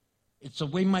 It's the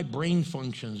way my brain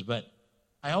functions, but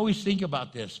I always think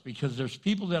about this because there's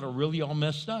people that are really all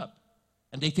messed up,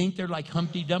 and they think they're like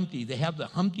Humpty Dumpty. They have the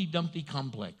Humpty Dumpty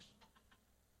complex.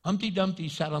 Humpty Dumpty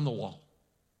sat on the wall.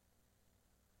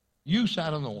 You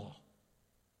sat on the wall.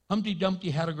 Humpty Dumpty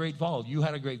had a great fall. You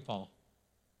had a great fall.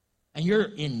 And you're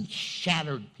in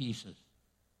shattered pieces.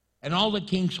 And all the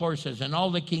king's horses and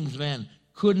all the king's men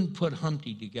couldn't put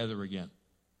Humpty together again.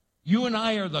 You and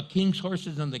I are the king's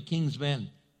horses and the king's men.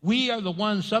 We are the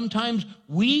ones, sometimes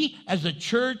we as a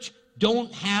church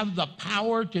don't have the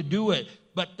power to do it.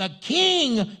 But the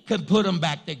king can put them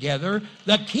back together.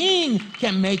 The king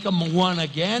can make them one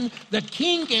again. The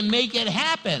king can make it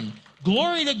happen.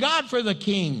 Glory to God for the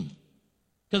king.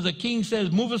 Because the king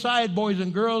says, move aside, boys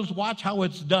and girls, watch how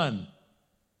it's done.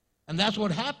 And that's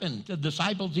what happened. The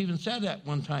disciples even said that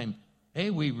one time. Hey,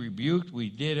 we rebuked, we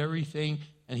did everything.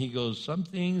 And he goes, some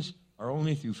things are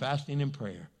only through fasting and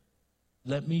prayer.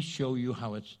 Let me show you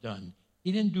how it's done.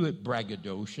 He didn't do it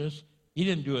braggadocious. He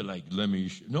didn't do it like,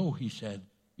 no, he said,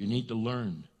 You need to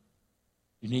learn.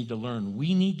 You need to learn.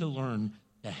 We need to learn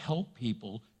to help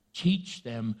people, teach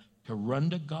them to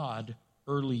run to God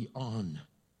early on.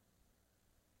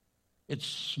 It's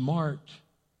smart.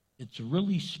 It's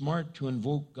really smart to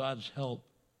invoke God's help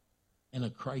in a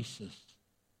crisis.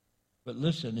 But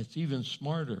listen, it's even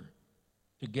smarter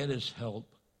to get his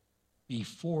help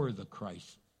before the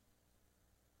crisis.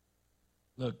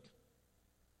 Look,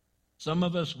 some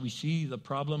of us, we see the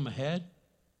problem ahead,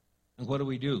 and what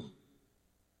do?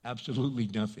 Absolutely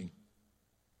nothing.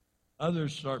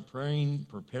 Others start praying,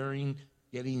 preparing,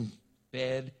 getting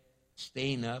fed,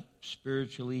 staying up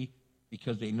spiritually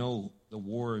because they know the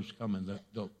war is coming,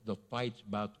 the fight's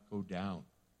about to go down.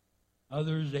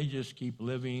 Others, they just keep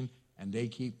living, and they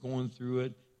keep going through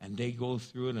it, and they go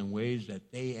through it in ways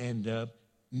that they end up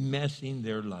messing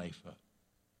their life up.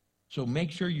 So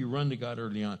make sure you run to God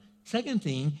early on. Second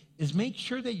thing is make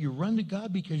sure that you run to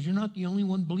God because you're not the only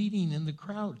one bleeding in the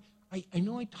crowd. I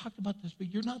know I talked about this,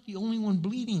 but you're not the only one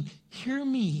bleeding. Hear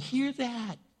me. Hear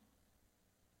that.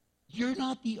 You're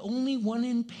not the only one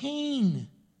in pain.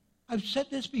 I've said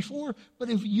this before, but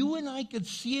if you and I could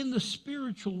see in the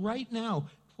spiritual right now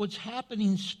what's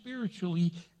happening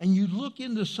spiritually, and you look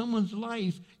into someone's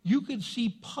life, you could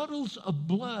see puddles of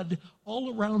blood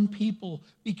all around people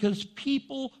because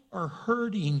people are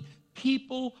hurting,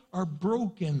 people are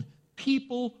broken,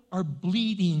 people are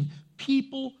bleeding,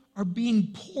 people are being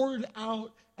poured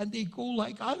out, and they go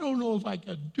like, I don't know if I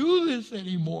can do this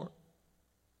anymore.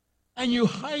 And you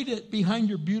hide it behind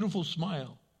your beautiful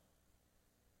smile.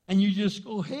 And you just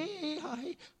go, hey,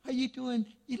 hi, how you doing?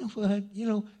 You know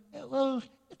what? Well,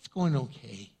 it's going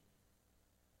okay.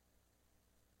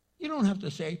 You don't have to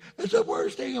say, it's the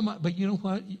worst thing of my... But you know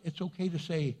what? It's okay to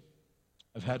say,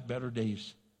 I've had better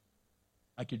days.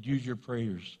 I could use your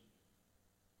prayers.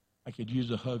 I could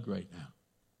use a hug right now.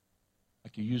 I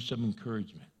could use some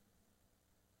encouragement.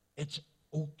 It's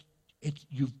okay.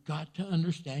 You've got to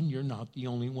understand you're not the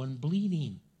only one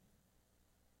bleeding.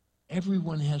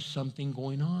 Everyone has something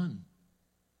going on.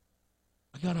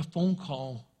 I got a phone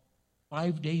call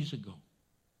 5 days ago.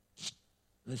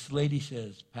 This lady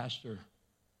says, Pastor,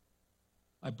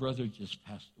 my brother just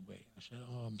passed away. I said,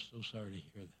 oh, I'm so sorry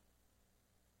to hear that.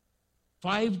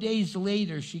 5 days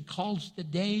later, she calls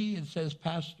today and says,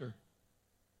 Pastor,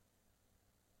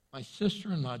 my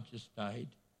sister-in-law just died.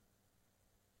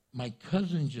 My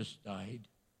cousin just died.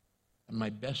 And my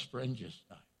best friend just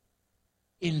died.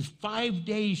 In 5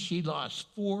 days, she lost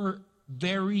 4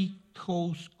 very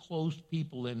close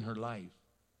people in her life.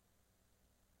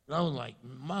 And I was like,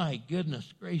 my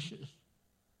goodness gracious,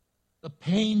 the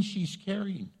pain she's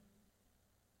carrying.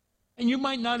 And you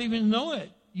might not even know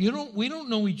it. We don't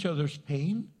know each other's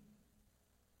pain.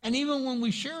 And even when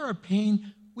we share our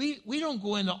pain, we don't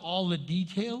go into all the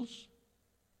details.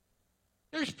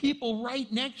 There's people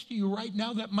right next to you right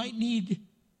now that might need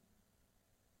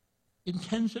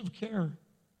intensive care.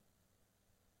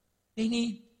 They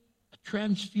need a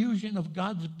transfusion of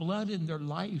God's blood in their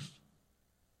life.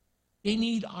 They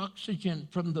need oxygen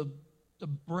from the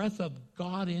breath of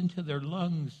God into their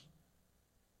lungs.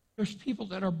 There's people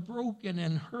that are broken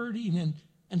and hurting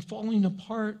and falling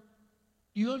apart.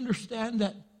 Do you understand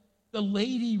that the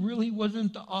lady really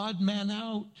wasn't the odd man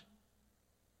out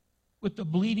with the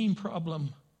bleeding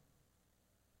problem?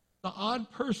 The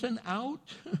odd person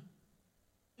out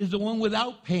is the one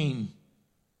without pain.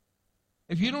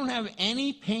 If you don't have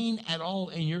any pain at all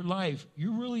in your life,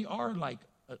 you really are like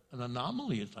an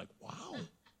anomaly. It's like, wow,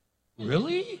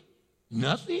 really?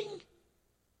 Nothing?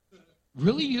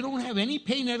 Really? You don't have any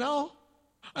pain at all?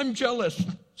 I'm jealous.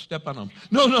 Step on them.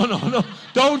 No.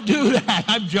 Don't do that.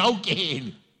 I'm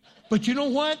joking. But you know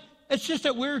what? It's just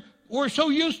that we're so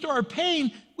used to our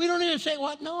pain, we don't even say,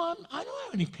 well, no, I don't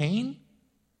have any pain.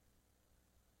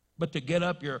 But to get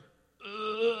up, you're...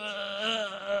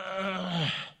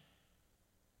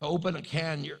 to open a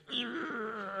can, you're...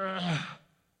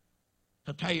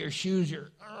 to tie your shoes, you're...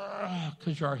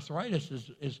 because your arthritis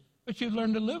is... But you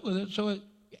learn to live with it, so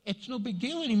it's no big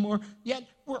deal anymore. Yet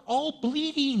we're all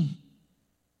bleeding.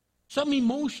 Some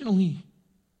emotionally,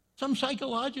 some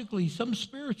psychologically, some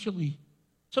spiritually,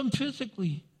 some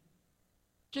physically.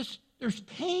 Just there's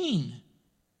pain.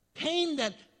 Pain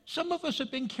that some of us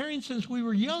have been carrying since we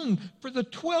were young for the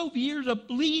 12 years of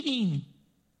bleeding.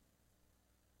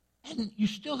 And you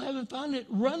still haven't found it.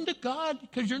 Run to God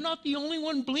because you're not the only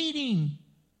one bleeding.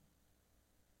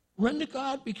 Run to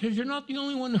God because you're not the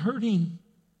only one hurting.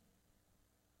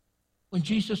 When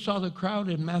Jesus saw the crowd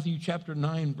in Matthew chapter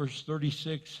 9, verse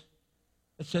 36,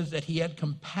 it says that he had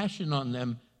compassion on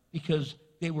them because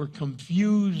they were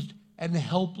confused and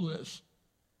helpless.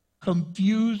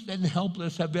 confused and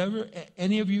helpless. Have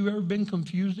any of you ever been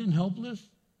confused and helpless?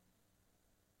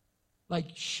 Like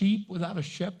sheep without a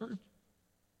shepherd?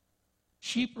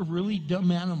 Sheep are really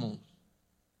dumb animals.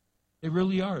 They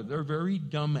really are. They're very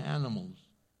dumb animals.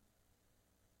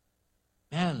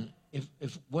 Man,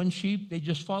 if one sheep, they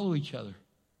just follow each other.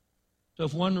 So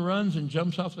if one runs and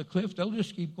jumps off the cliff, they'll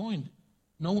just keep going.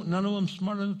 No, none of them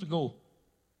smart enough to go,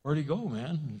 where'd he go,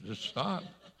 man? Just stop.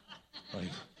 Like,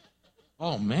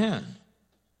 oh, man,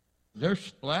 they're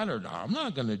splattered. I'm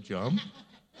not going to jump.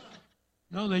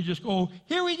 No, they just go,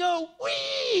 here we go.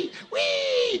 Wee,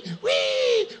 wee,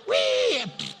 wee, wee.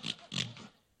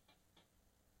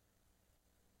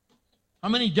 How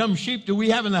many dumb sheep do we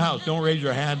have in the house? Don't raise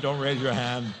your hand. Don't raise your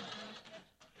hand.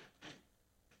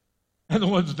 And the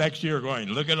ones next year are going,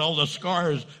 look at all the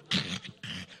scars.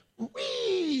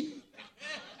 Wee.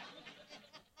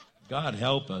 God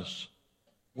help us.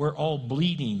 We're all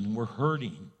bleeding. We're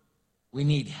hurting. We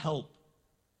need help.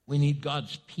 We need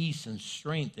God's peace and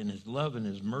strength and his love and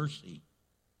his mercy.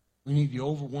 We need the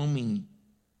overwhelming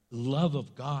love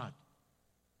of God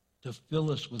to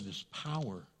fill us with his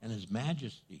power and his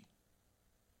majesty.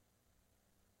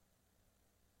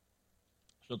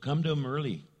 So come to him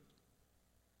early.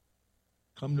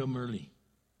 Come to him early.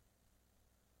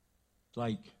 It's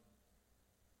like,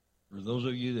 for those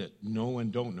of you that know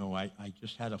and don't know, I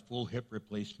just had a full hip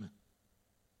replacement.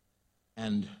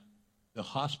 And the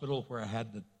hospital where I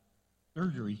had the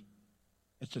surgery,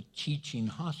 it's a teaching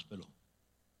hospital.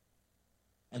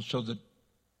 And so the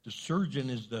surgeon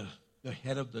is the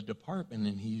head of the department,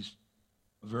 and he's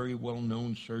a very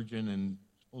well-known surgeon and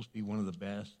supposed to be one of the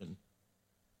best.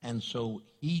 And so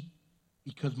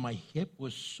because my hip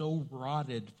was so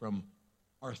rotted from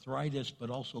arthritis, but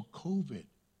also COVID,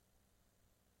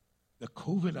 the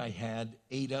COVID I had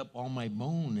ate up all my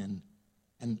bone,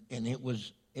 and it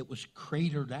was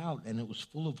cratered out, and it was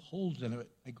full of holes in it.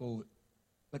 I go,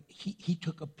 but he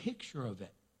took a picture of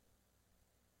it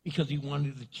because he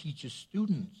wanted to teach his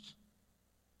students.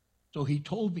 So he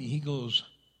told me, he goes,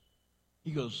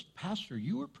 Pastor,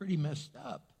 you were pretty messed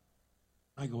up.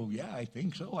 I go, yeah, I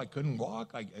think so. I couldn't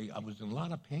walk. I was in a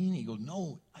lot of pain. He goes,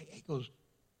 no. He goes,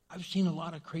 I've seen a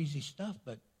lot of crazy stuff,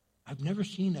 but I've never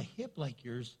seen a hip like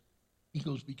yours. He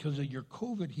goes, because of your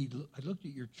COVID, I looked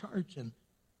at your charts, and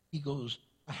he goes,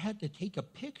 I had to take a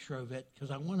picture of it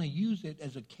because I want to use it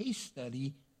as a case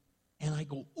study. And I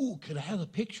go, oh, could I have the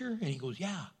picture? And he goes,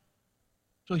 yeah.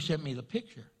 So he sent me the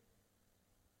picture.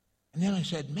 And then I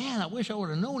said, man, I wish I would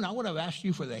have known. I would have asked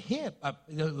you for the hip,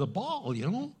 the ball, you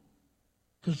know.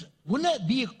 Because wouldn't that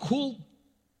be a cool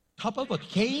top of a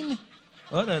cane?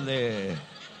 Orale.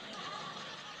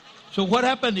 So what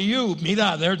happened to you?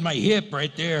 Mira, there's my hip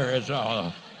right there.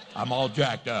 I'm all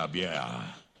jacked up, yeah.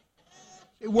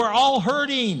 We're all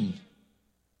hurting.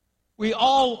 We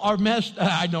all are messed.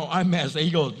 I know, I'm messed.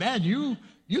 He goes, man, you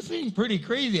seem pretty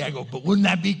crazy. I go, but wouldn't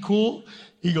that be cool?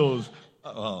 He goes,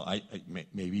 well,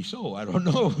 maybe so. I don't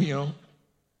know, you know.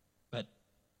 But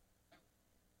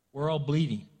we're all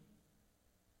bleeding.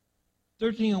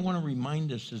 Third thing I want to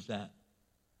remind us is that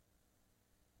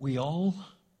you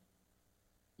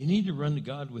need to run to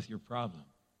God with your problem,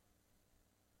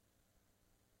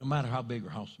 no matter how big or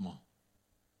how small.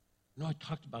 I know I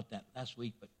talked about that last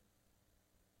week, but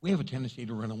we have a tendency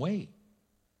to run away.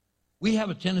 We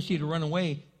have a tendency to run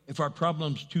away if our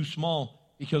problem's too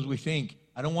small because we think,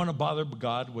 I don't want to bother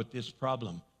God with this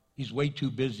problem. He's way too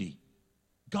busy.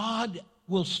 God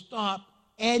will stop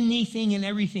anything and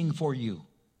everything for you.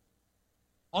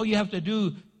 All you have to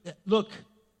do, look,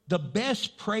 the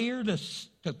best prayer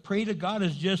to pray to God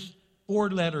is just 4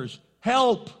 letters.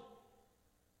 Help.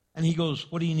 And he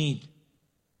goes, what do you need?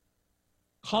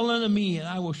 Call unto me, and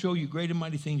I will show you great and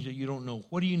mighty things that you don't know.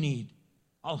 What do you need?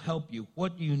 I'll help you.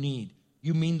 What do you need?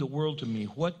 You mean the world to me.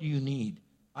 What do you need?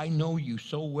 I know you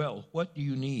so well. What do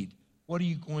you need? What are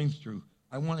you going through?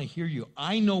 I want to hear you.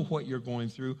 I know what you're going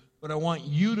through, but I want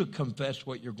you to confess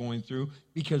what you're going through,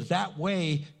 because that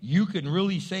way you can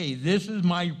really say, this is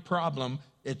my problem.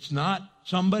 It's not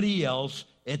somebody else.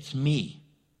 It's me.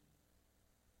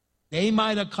 They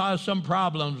might have caused some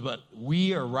problems, but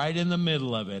we are right in the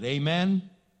middle of it. Amen?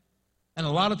 And a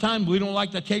lot of times we don't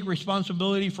like to take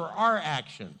responsibility for our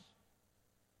actions.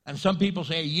 And some people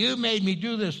say, you made me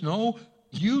do this. No,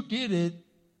 you did it.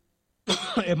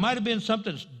 It might have been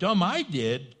something dumb I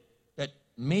did that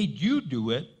made you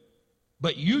do it,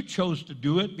 but you chose to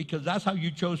do it because that's how you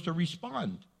chose to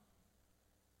respond.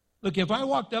 Look, if I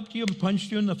walked up to you and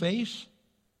punched you in the face,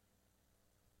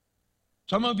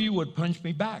 some of you would punch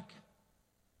me back.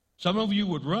 Some of you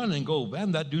would run and go,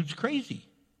 man, that dude's crazy.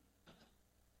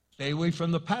 Stay away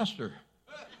from the pastor.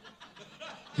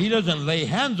 He doesn't lay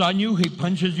hands on you, he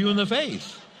punches you in the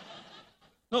face.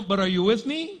 No, but are you with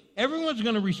me? Everyone's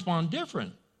going to respond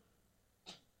different.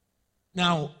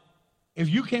 Now, if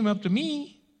you came up to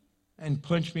me and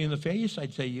punched me in the face,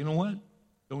 I'd say, you know what?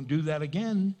 Don't do that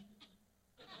again.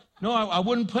 No, I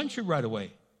wouldn't punch you right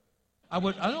away.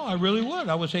 I really would.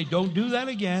 I would say, don't do that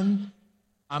again.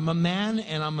 I'm a man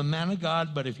and I'm a man of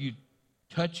God, but if you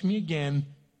touch me again,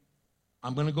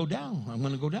 I'm going to go down. I'm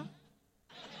going to go down.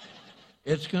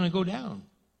 It's going to go down.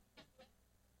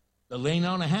 The laying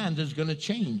on of hands is going to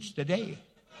change today.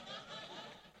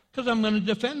 Because I'm going to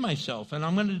defend myself and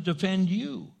I'm going to defend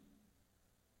you.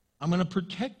 I'm going to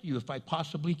protect you if I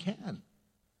possibly can.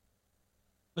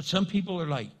 But some people are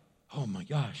like, oh my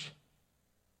gosh.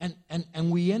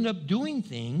 And we end up doing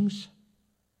things.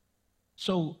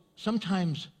 So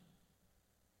sometimes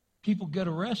people get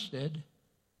arrested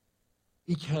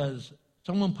because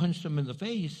someone punched them in the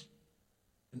face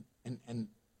and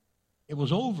it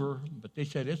was over, but they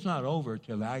said it's not over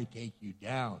till I take you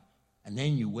down. And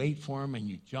then you wait for them and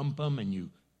you jump them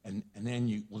and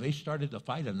then they started the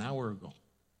fight an hour ago.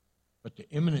 But the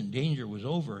imminent danger was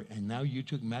over, and now you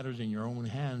took matters in your own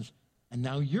hands, and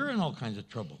now you're in all kinds of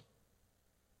trouble.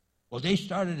 Well, they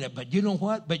started it, but you know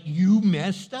what? But you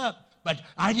messed up. But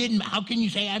I didn't. How can you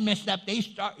say I messed up?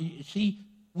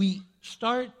 We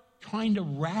start trying to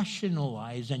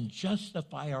rationalize and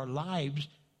justify our lives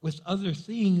with other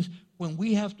things when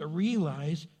we have to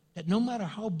realize that no matter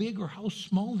how big or how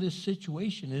small this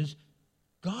situation is,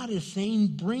 God is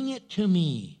saying, bring it to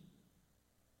me.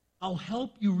 I'll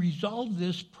help you resolve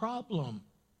this problem.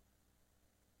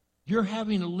 You're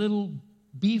having a little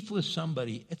beef with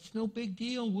somebody. It's no big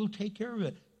deal. We'll take care of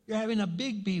it. You're having a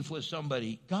big beef with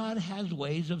somebody. God has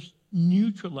ways of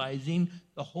neutralizing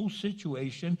the whole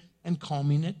situation and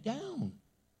calming it down.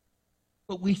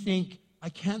 But we think, I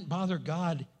can't bother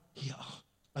God.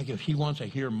 Like if he wants to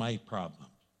hear my problems.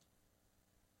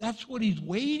 That's what he's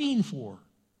waiting for.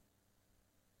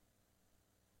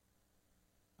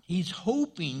 He's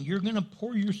hoping you're going to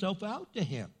pour yourself out to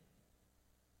him.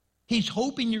 He's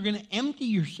hoping you're going to empty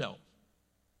yourself.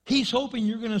 He's hoping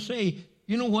you're going to say,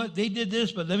 you know what, they did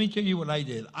this, but let me tell you what I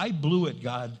did. I blew it,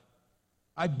 God.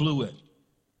 I blew it.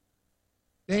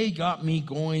 They got me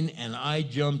going, and I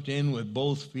jumped in with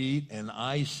both feet, and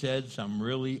I said some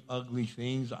really ugly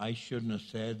things I shouldn't have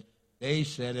said. They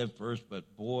said it first,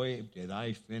 but boy, did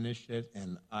I finish it,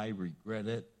 and I regret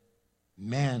it.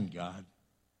 Man, God,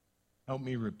 help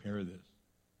me repair this.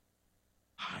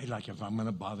 Like if I'm going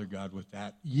to bother God with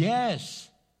that. Yes.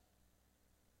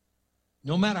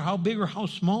 No matter how big or how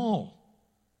small.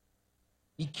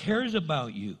 He cares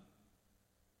about you.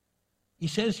 He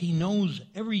says he knows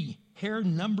every hair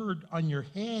numbered on your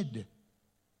head.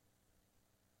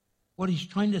 What he's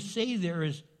trying to say there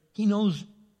is he knows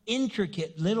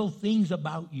intricate little things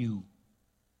about you.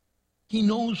 He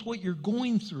knows what you're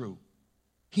going through.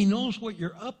 He knows what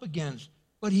you're up against.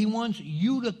 But he wants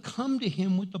you to come to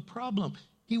him with the problem.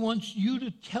 He wants you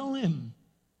to tell him.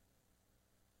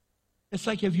 It's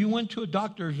like if you went to a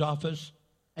doctor's office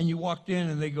and you walked in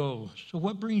and they go, so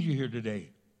what brings you here today?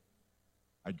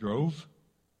 I drove.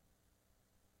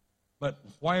 But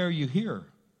why are you here?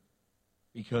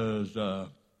 Because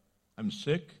I'm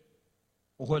sick.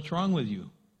 Well, what's wrong with you?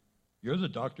 You're the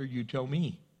doctor, you tell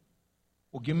me.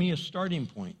 Well, give me a starting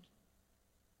point.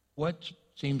 What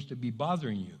seems to be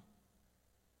bothering you?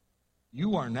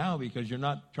 You are now because you're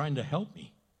not trying to help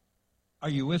me. Are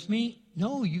you with me?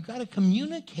 No, you got to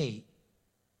communicate.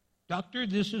 Doctor,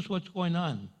 this is what's going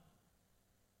on.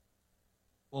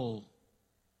 Well,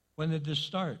 when did this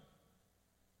start?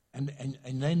 And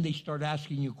then they start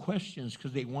asking you questions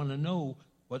because they want to know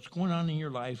what's going on in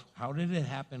your life. How did it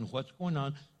happen? What's going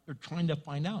on? They're trying to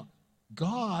find out.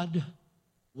 God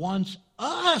wants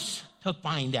us to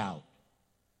find out.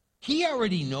 He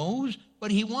already knows,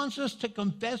 but he wants us to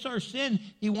confess our sin.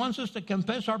 He wants us to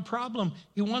confess our problem.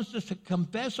 He wants us to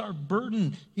confess our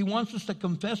burden. He wants us to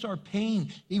confess our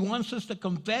pain. He wants us to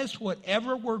confess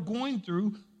whatever we're going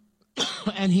through.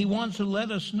 And he wants to let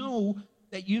us know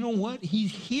that, you know what? He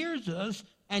hears us,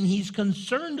 and he's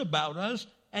concerned about us,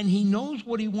 and he knows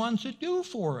what he wants to do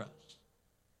for us.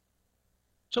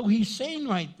 So he's saying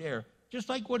right there, just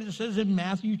like what it says in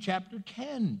Matthew chapter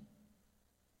 10.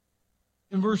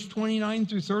 In verse 29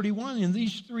 through 31, in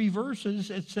these three verses,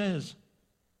 it says,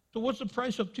 so what's the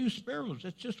price of 2 sparrows?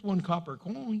 It's just 1 copper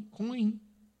coin.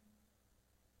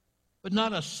 But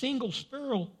not a single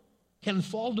sparrow can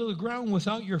fall to the ground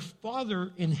without your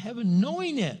Father in heaven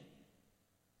knowing it.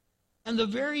 And the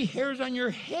very hairs on your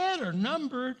head are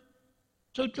numbered.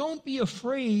 So don't be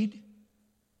afraid.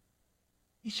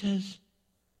 He says,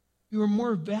 you are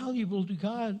more valuable to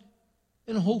God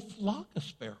than a whole flock of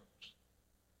sparrows.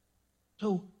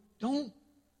 So don't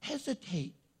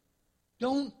hesitate.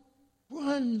 Don't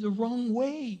run the wrong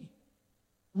way.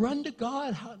 Run to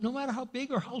God, no matter how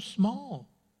big or how small.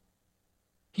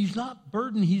 He's not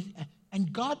burdened.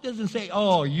 And God doesn't say,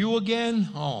 oh, you again?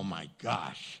 Oh, my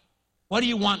gosh. What do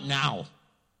you want now?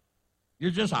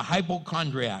 You're just a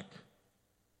hypochondriac.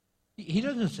 He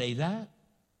doesn't say that.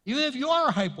 Even if you are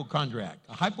a hypochondriac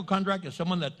is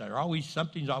someone that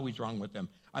something's always wrong with them.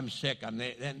 I'm sick.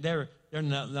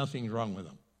 Nothing's wrong with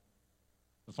them.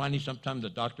 But finally, sometimes the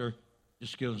doctor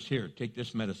just goes, here, take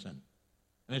this medicine.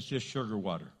 And it's just sugar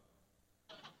water.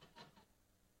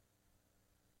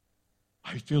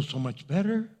 I feel so much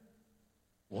better.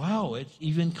 Wow, it's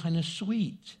even kind of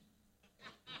sweet.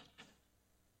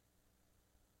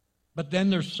 But then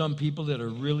there's some people that are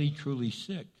really, truly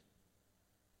sick.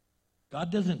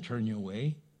 God doesn't turn you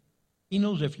away. He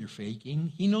knows if you're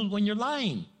faking. He knows when you're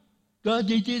lying. God,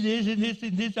 they did this and this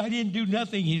and this. I didn't do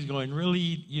nothing. He's going, really?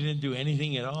 You didn't do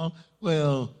anything at all?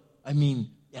 Well, I mean,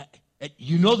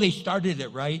 you know they started it,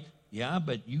 right? Yeah,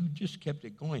 but you just kept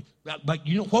it going. But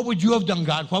you know, what would you have done,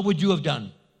 God? What would you have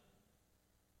done?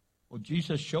 Well,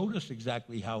 Jesus showed us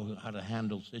exactly how to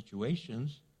handle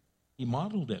situations. He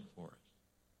modeled it for us.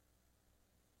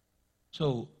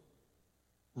 So,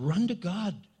 run to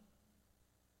God.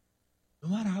 No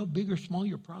matter how big or small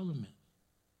your problem is.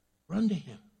 Run to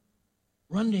Him.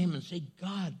 Run to Him and say,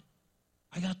 God,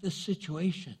 I got this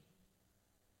situation.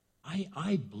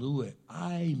 I blew it.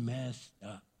 I messed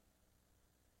up.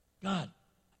 God,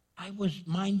 I was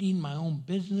minding my own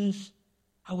business.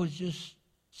 I was just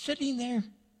sitting there.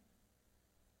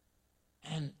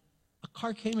 And a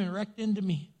car came and wrecked into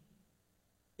me.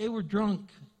 They were drunk.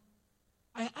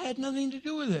 I had nothing to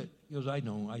do with it. He goes, I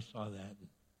know. I saw that.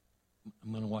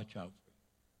 I'm going to watch out for you.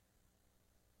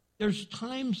 There's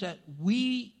times that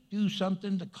we do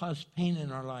something to cause pain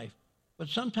in our life. But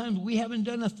sometimes we haven't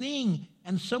done a thing,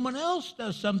 and someone else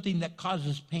does something that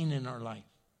causes pain in our life.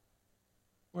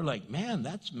 We're like, man,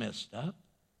 that's messed up.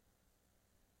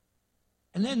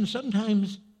 And then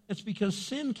sometimes it's because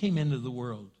sin came into the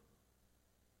world.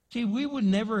 See, we would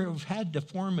never have had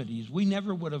deformities. We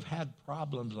never would have had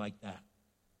problems like that.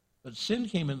 But sin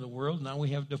came into the world, now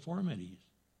we have deformities.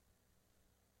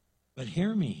 But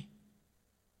hear me.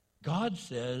 God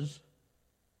says,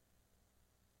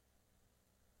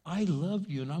 I love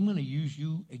you, and I'm going to use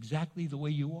you exactly the way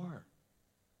you are.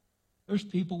 There's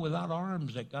people without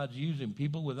arms that God's using,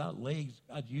 people without legs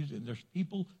God's using. There's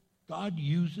people, God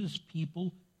uses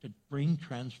people to bring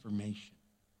transformation.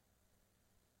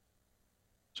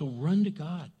 So run to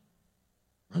God.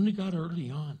 Run to God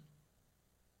early on.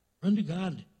 Run to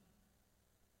God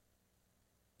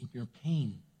in your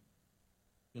pain,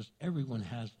 because everyone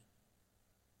has it.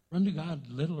 Run to God,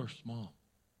 little or small.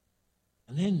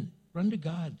 And then run to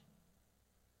God.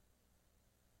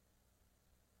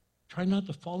 Try not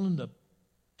to fall in the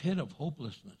pit of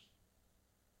hopelessness.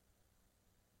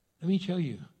 Let me tell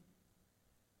you,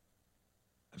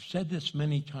 I've said this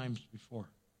many times before.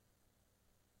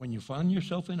 When you find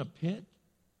yourself in a pit,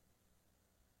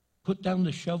 put down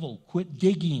the shovel, quit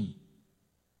digging.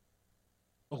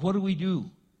 But what do?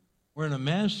 We're in a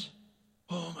mess.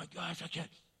 Oh my gosh, I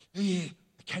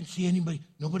can't see anybody.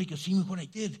 Nobody can see me what I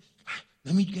did.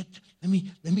 Let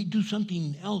me do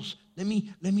something else. Let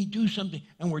me do something.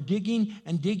 And we're digging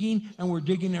and digging, and we're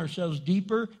digging ourselves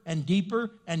deeper and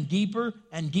deeper and deeper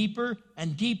and deeper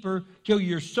and deeper till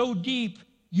you're so deep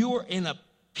you're in a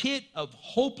pit of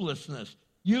hopelessness.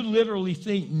 You literally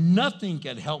think nothing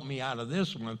can help me out of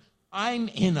this one. I'm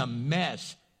in a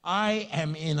mess. I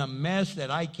am in a mess that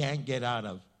I can't get out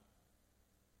of.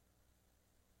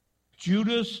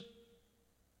 Judas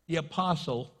the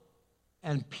apostle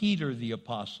and Peter the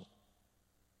apostle.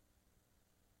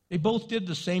 They both did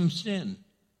the same sin.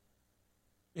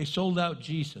 They sold out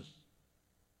Jesus.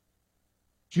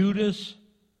 Judas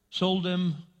sold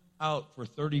him out for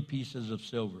 30 pieces of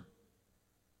silver.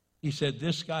 He said,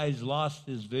 this guy's lost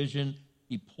his vision.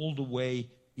 He pulled away.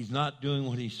 He's not doing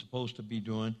what he's supposed to be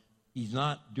doing. He's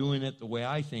not doing it the way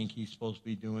I think he's supposed to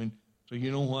be doing. So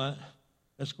you know what?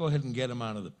 Let's go ahead and get him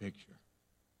out of the picture.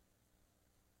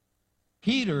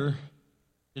 Peter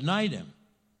denied him.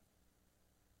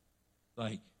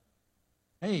 Like,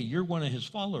 hey, you're one of his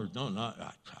followers. No,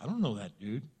 I don't know that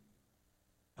dude.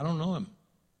 I don't know him.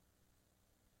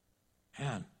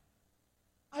 Man,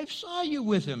 I saw you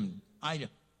with him.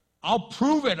 I'll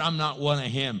prove it I'm not one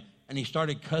of him. And he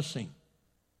started cussing.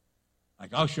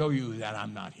 Like, I'll show you that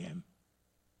I'm not him.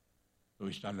 So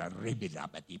he started,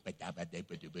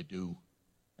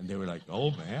 and they were like,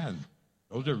 oh, man,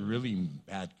 Those are really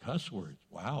bad cuss words.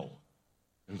 Wow.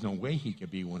 There's no way he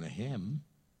could be one of him.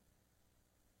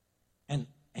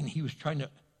 And he was trying to,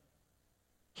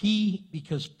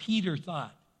 because Peter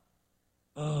thought,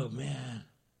 oh man,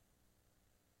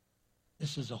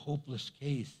 this is a hopeless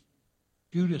case.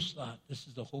 Judas thought, this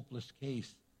is a hopeless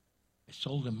case. I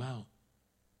sold him out.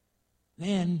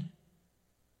 Then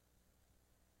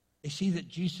they see that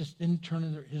Jesus didn't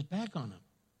turn his back on him.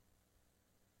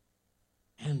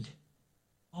 And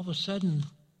all of a sudden,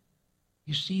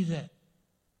 you see that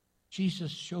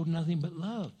Jesus showed nothing but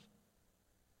love.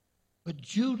 But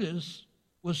Judas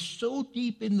was so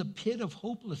deep in the pit of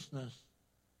hopelessness,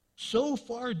 so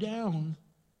far down,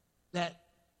 that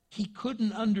he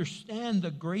couldn't understand the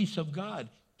grace of God.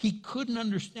 He couldn't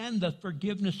understand the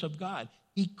forgiveness of God.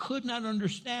 He could not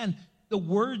understand the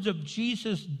words of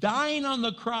Jesus dying on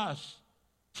the cross.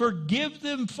 Forgive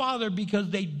them, Father,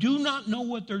 because they do not know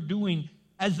what they're doing,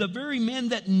 as the very men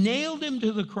that nailed him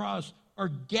to the cross are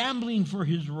gambling for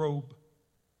his robe.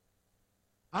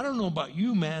 I don't know about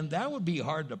you, man. That would be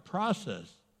hard to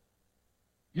process.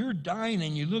 You're dying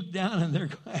and you look down and they're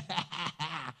going,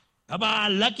 come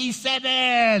on, lucky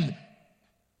 7.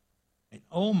 And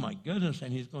oh my goodness.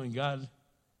 And he's going, God,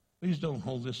 please don't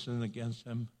hold this sin against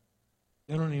them.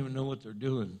 They don't even know what they're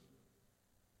doing.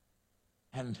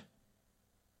 And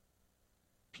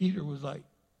Peter was like,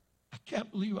 I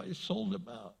can't believe I sold him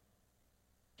out.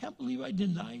 Can't believe I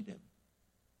denied him.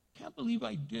 Can't believe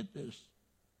I did this.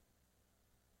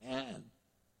 Man.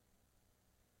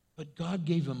 But God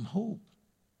gave him hope.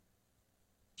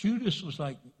 Judas was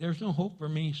like, there's no hope for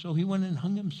me, so he went and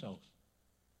hung himself.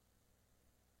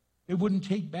 They wouldn't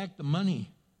take back the money,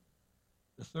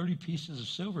 the 30 pieces of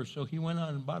silver, so he went out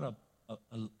and bought a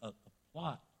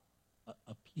plot,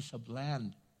 a piece of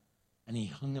land, and he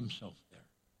hung himself there.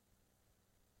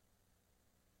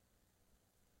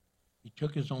 He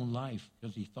took his own life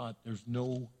because he thought there's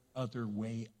no other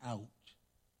way out.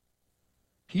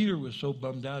 Peter was so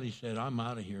bummed out, he said, I'm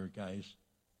out of here, guys.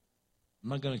 I'm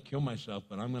not going to kill myself,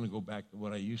 but I'm going to go back to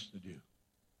what I used to do.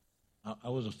 I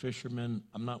was a fisherman.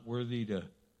 I'm not worthy to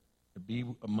be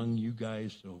among you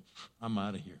guys, so I'm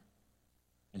out of here.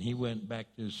 And he went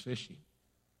back to his fishing.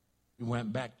 He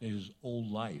went back to his old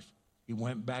life. He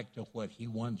went back to what he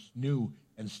once knew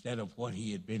instead of what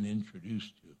he had been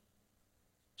introduced to.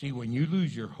 See, when you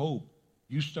lose your hope,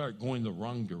 you start going the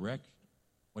wrong direction.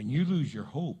 When you lose your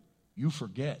hope, you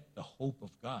forget the hope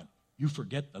of God. You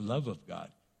forget the love of God.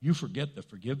 You forget the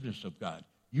forgiveness of God.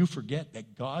 You forget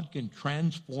that God can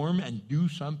transform and do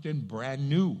something brand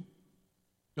new.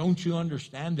 Don't you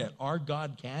understand that our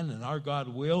God can and our God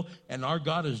will and our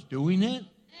God is doing it?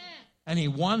 And he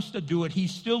wants to do it.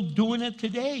 He's still doing it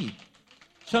today.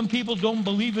 Some people don't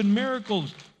believe in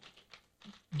miracles.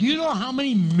 Do you know how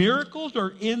many miracles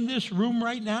are in this room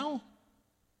right now?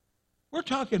 We're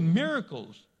talking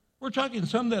miracles. We're talking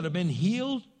some that have been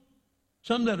healed,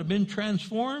 some that have been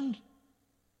transformed,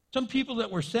 some people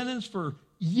that were sentenced for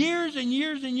years and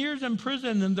years and years in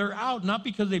prison, and they're out, not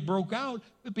because they broke out,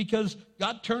 but because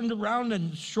God turned around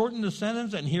and shortened the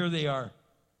sentence, and here they are.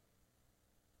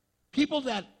 People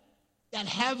that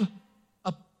have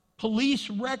a police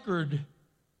record,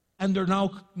 and they're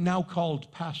now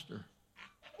called pastor.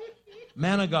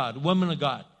 Man of God, woman of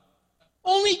God.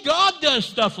 Only God does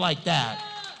stuff like that.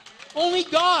 Only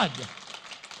God.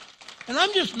 And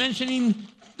I'm just mentioning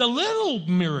the little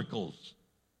miracles.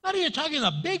 Not even talking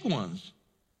the big ones.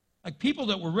 Like people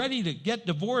that were ready to get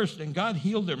divorced and God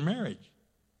healed their marriage.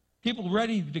 People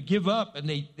ready to give up and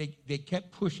they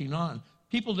kept pushing on.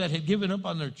 People that had given up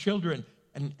on their children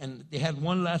and they had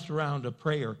one last round of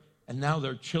prayer and now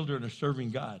their children are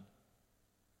serving God.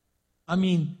 I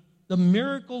mean, the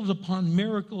miracles upon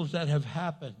miracles that have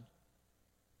happened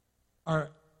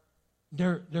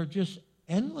they're just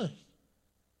endless.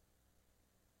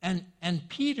 And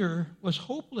Peter was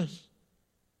hopeless.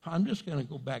 I'm just going to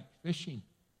go back fishing.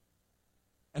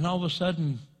 And all of a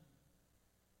sudden,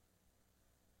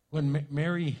 when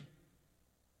Mary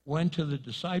went to the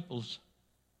disciples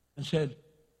and said,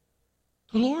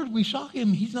 Lord, we saw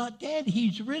him. He's not dead.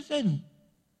 He's risen.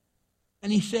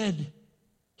 And he said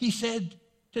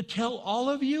to tell all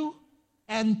of you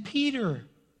and Peter.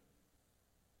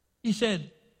 He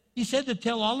said to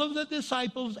tell all of the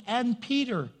disciples and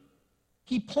Peter.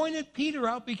 He pointed Peter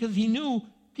out because he knew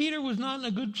Peter was not in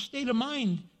a good state of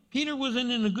mind. Peter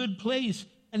wasn't in a good place.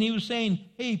 And he was saying,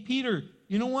 hey, Peter,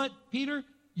 you know what, Peter?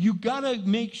 You got to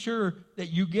make sure that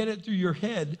you get it through your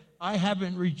head. I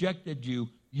haven't rejected you.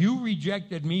 You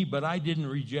rejected me, but I didn't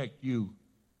reject you.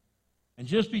 And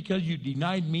just because you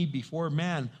denied me before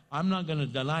man, I'm not going to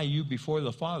deny you before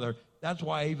the Father. That's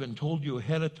why I even told you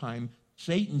ahead of time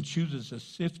Satan chooses to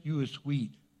sift you as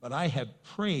wheat, but I have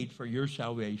prayed for your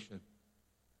salvation.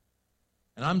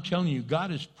 And I'm telling you,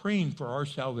 God is praying for our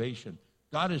salvation.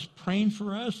 God is praying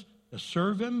for us to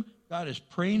serve him. God is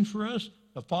praying for us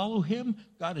to follow him.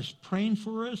 God is praying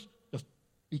for us to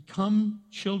become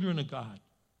children of God.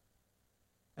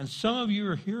 And some of you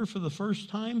are here for the first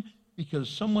time because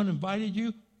someone invited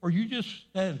you, or you just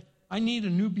said, I need a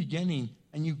new beginning.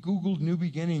 And you Googled new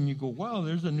beginning, and you go, wow,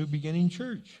 there's a new beginning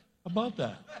church. How about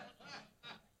that?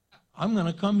 I'm going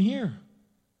to come here.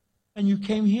 And you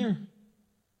came here.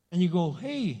 And you go,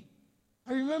 hey,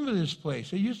 I remember this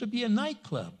place. It used to be a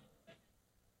nightclub.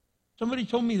 Somebody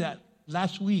told me that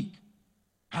last week.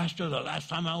 Pastor, the last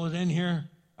time I was in here,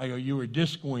 I go, you were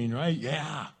discoing, right?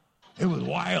 Yeah. It was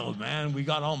wild, man. We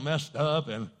got all messed up.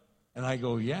 And I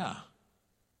go, yeah.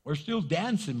 We're still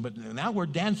dancing, but now we're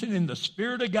dancing in the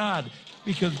Spirit of God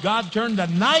because God turned the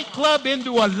nightclub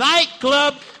into a light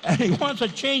club, and he wants to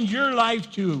change your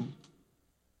life too.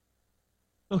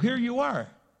 So here you are.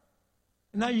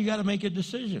 And now you got to make a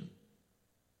decision.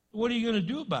 What are you going to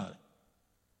do about it?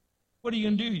 What are you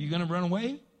going to do? You going to run away?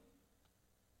 You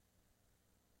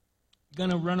going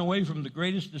to run away from the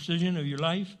greatest decision of your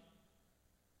life?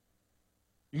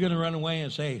 You're going to run away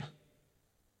and say,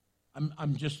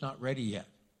 I'm just not ready yet.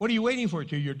 What are you waiting for?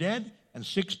 Till you're dead and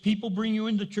 6 people bring you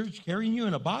into church carrying you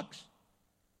in a box?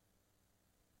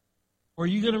 Or are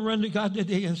you going to run to God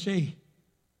today and say,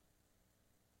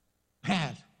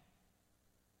 man,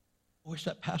 I wish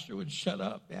that pastor would shut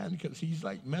up, man, because he's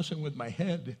like messing with my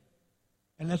head.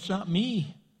 And that's not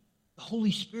me. The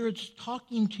Holy Spirit's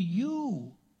talking to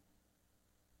you.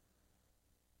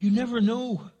 You never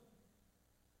know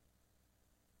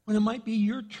when it might be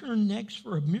your turn next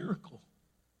for a miracle.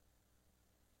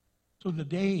 So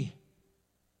today,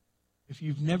 if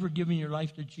you've never given your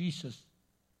life to Jesus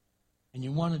and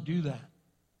you want to do that,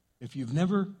 if you've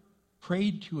never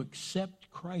prayed to accept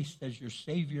Christ as your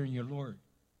Savior and your Lord,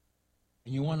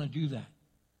 and you want to do that,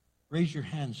 raise your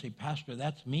hand and say, Pastor,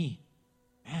 that's me.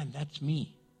 Man, that's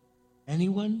me.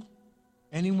 Anyone?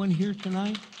 Anyone here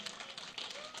tonight?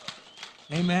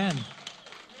 Amen.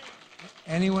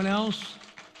 Anyone else?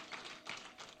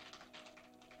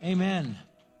 Amen.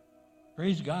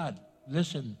 Praise God.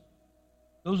 Listen,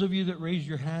 those of you that raised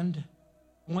your hand,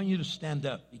 I want you to stand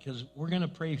up because we're going to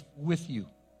pray with you.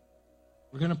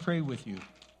 We're going to pray with you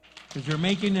because you're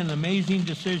making an amazing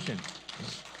decision.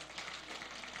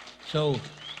 So,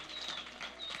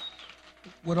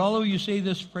 would all of you say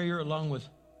this prayer along with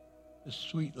this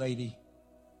sweet lady,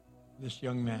 this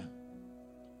young man?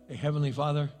 Say, Heavenly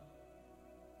Father,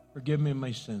 forgive me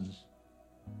my sins.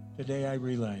 Today I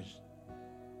realize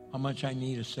how much I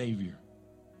need a Savior.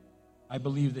 I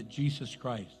believe that Jesus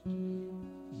Christ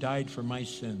died for my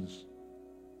sins,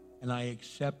 and I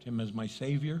accept him as my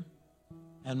Savior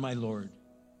and my Lord,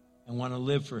 and want to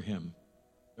live for him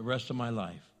the rest of my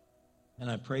life. And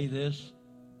I pray this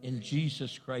in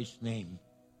Jesus Christ's name.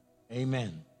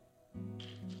 Amen.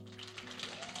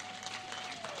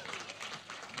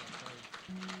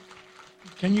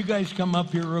 Can you guys come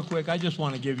up here real quick? I just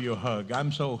want to give you a hug.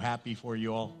 I'm so happy for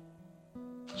you all.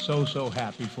 So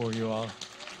happy for you all.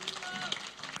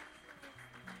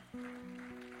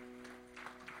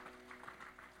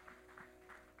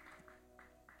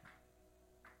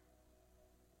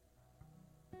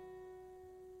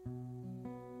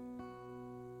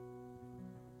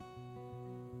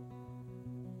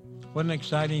 What an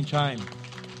exciting time.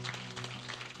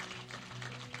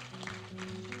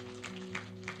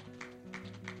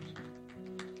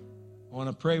 I want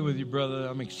to pray with you, brother.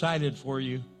 I'm excited for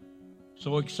you.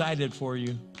 So excited for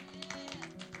you.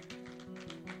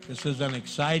 This is an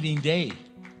exciting day.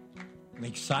 An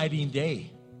exciting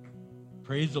day.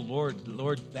 Praise the Lord.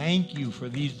 Lord, thank you for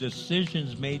these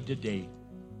decisions made today.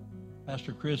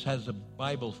 Pastor Chris has a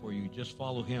Bible for you. Just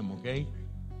follow him, okay?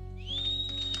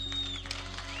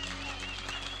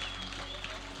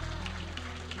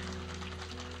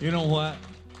 You know what?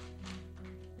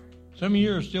 Some of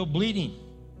you are still bleeding.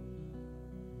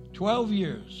 12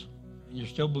 years, and you're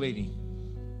still bleeding.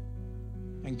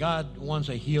 And God wants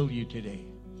to heal you today.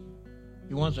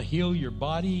 He wants to heal your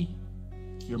body,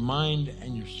 your mind,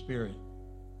 and your spirit.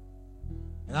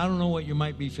 And I don't know what you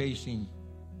might be facing,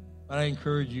 but I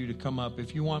encourage you to come up.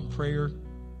 If you want prayer,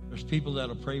 there's people that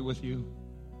will pray with you.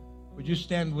 Would you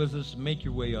stand with us and make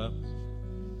your way up?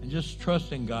 And just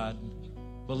trust in God.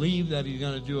 Believe that he's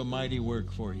going to do a mighty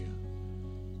work for you.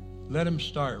 Let him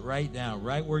start right now,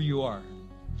 right where you are.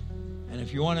 And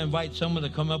if you want to invite someone to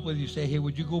come up with you, say, hey,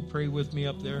 would you go pray with me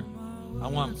up there? I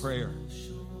want prayer.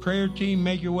 Prayer team,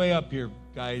 make your way up here,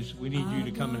 guys. We need you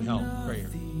to come and help prayer.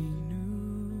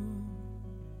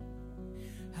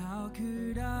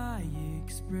 could I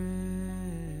express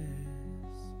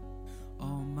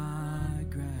all my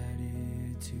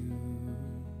gratitude?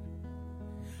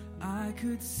 I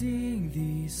could sing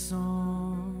these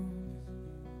songs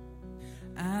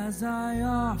as I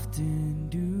often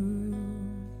do,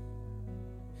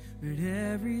 but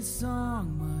every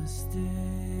song must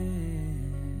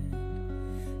end,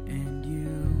 and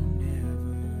you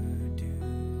never do.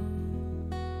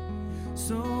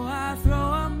 So I throw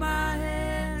up my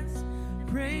hands,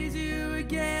 praise you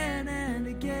again and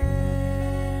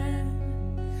again,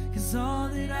 'cause all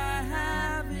that I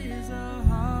have is a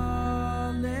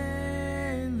hallelujah,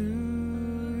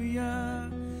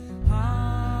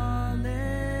 hallelujah.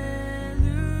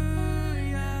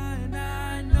 And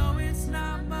I know it's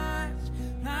not much,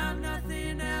 I'm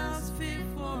nothing else fit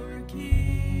for a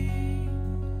king,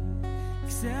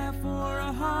 except for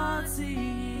a heart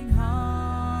singing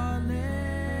hallelujah,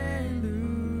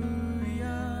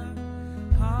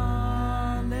 hallelujah.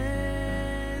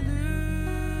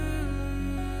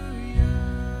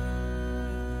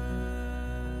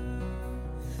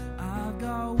 I've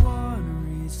got one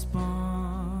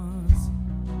response,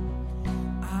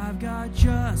 I've got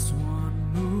just one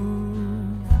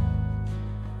move,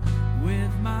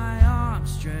 with my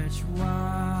arms stretched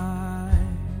wide,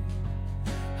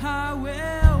 I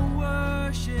will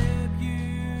worship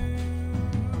you.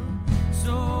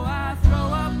 So I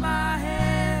throw up my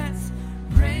hands,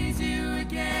 praise you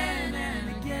again and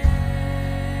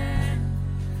again,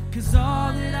 'cause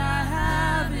all that I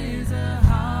have is a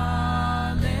hallelujah,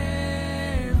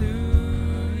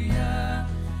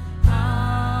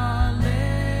 hallelujah.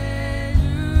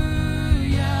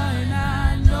 And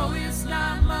I know it's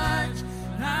not much,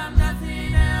 but I'm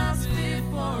nothing else fit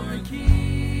for a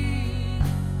king,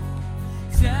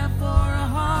 except for a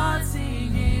heart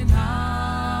singing hallelujah,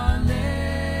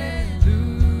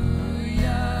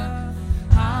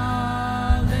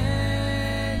 hallelujah.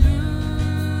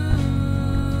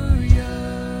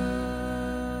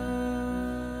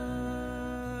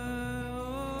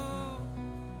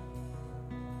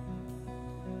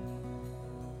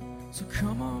 So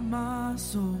come on, my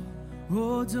soul,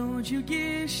 oh, don't you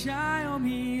get shy on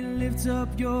me, lift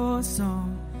up your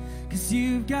song, 'cause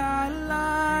you've got a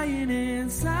lion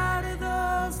inside of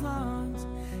those lungs.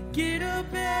 Get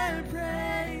up and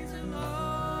praise the Lord.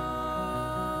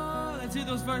 Let's hear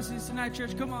those verses tonight,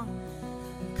 church. Come on.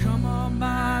 Come on,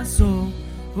 my soul,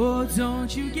 oh,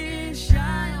 don't you get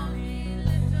shy on me,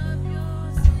 lift up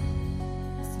your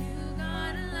song, 'cause you've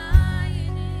got a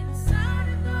lion inside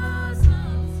of those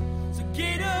lungs. So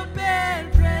get up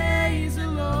and praise the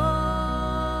Lord.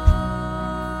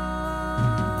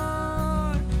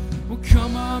 Well,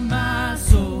 come on, my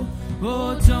soul,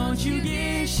 oh, don't you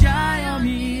get shy on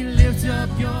me, lift up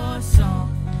your song,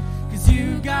 'cause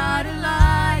you got a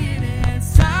lion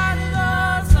inside of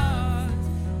those arms.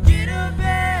 Get up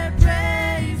and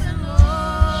praise the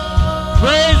Lord.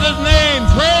 Praise his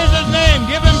name,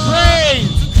 give him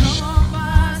praise. Come on,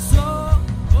 my soul,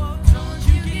 oh, don't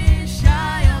you get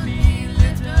shy on me,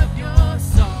 lift up your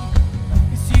song,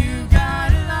 'cause you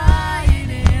got a lion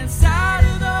inside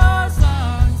of those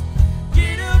arms.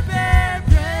 Get up and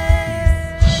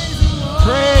praise the Lord.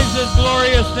 Praise his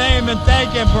glorious name and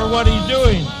thank him for what he's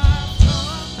doing.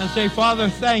 And say, Father,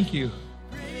 thank you.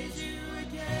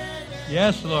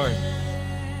 Yes, Lord.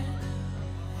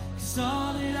 'Cause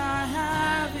all that I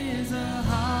have is a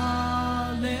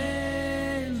hallelujah.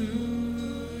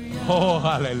 Oh,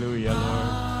 hallelujah, Lord.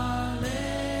 Hallelujah.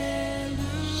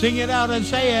 Sing it out and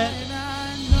say it. And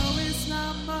I know it's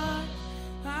not much,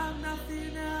 I'm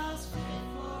nothing else fit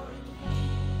for a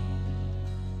king,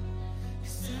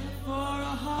 except for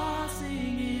a heart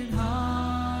singing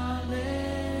hallelujah,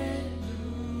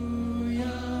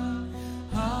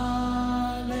 hallelujah.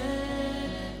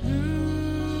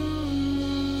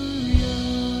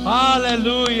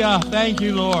 Hallelujah. Thank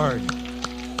you, Lord.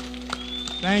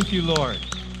 Thank you, Lord.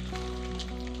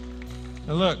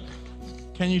 Now look,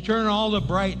 can you turn all the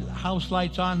bright house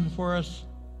lights on for us?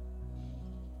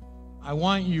 I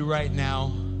want you right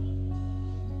now,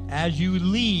 as you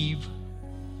leave,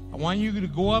 I want you to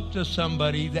go up to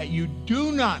somebody that you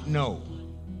do not know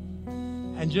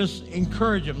and just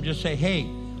encourage them. Just say, hey,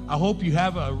 I hope you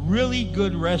have a really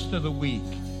good rest of the week.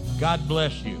 God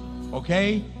bless you.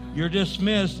 Okay? You're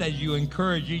dismissed as you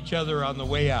encourage each other on the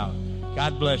way out.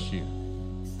 God bless you.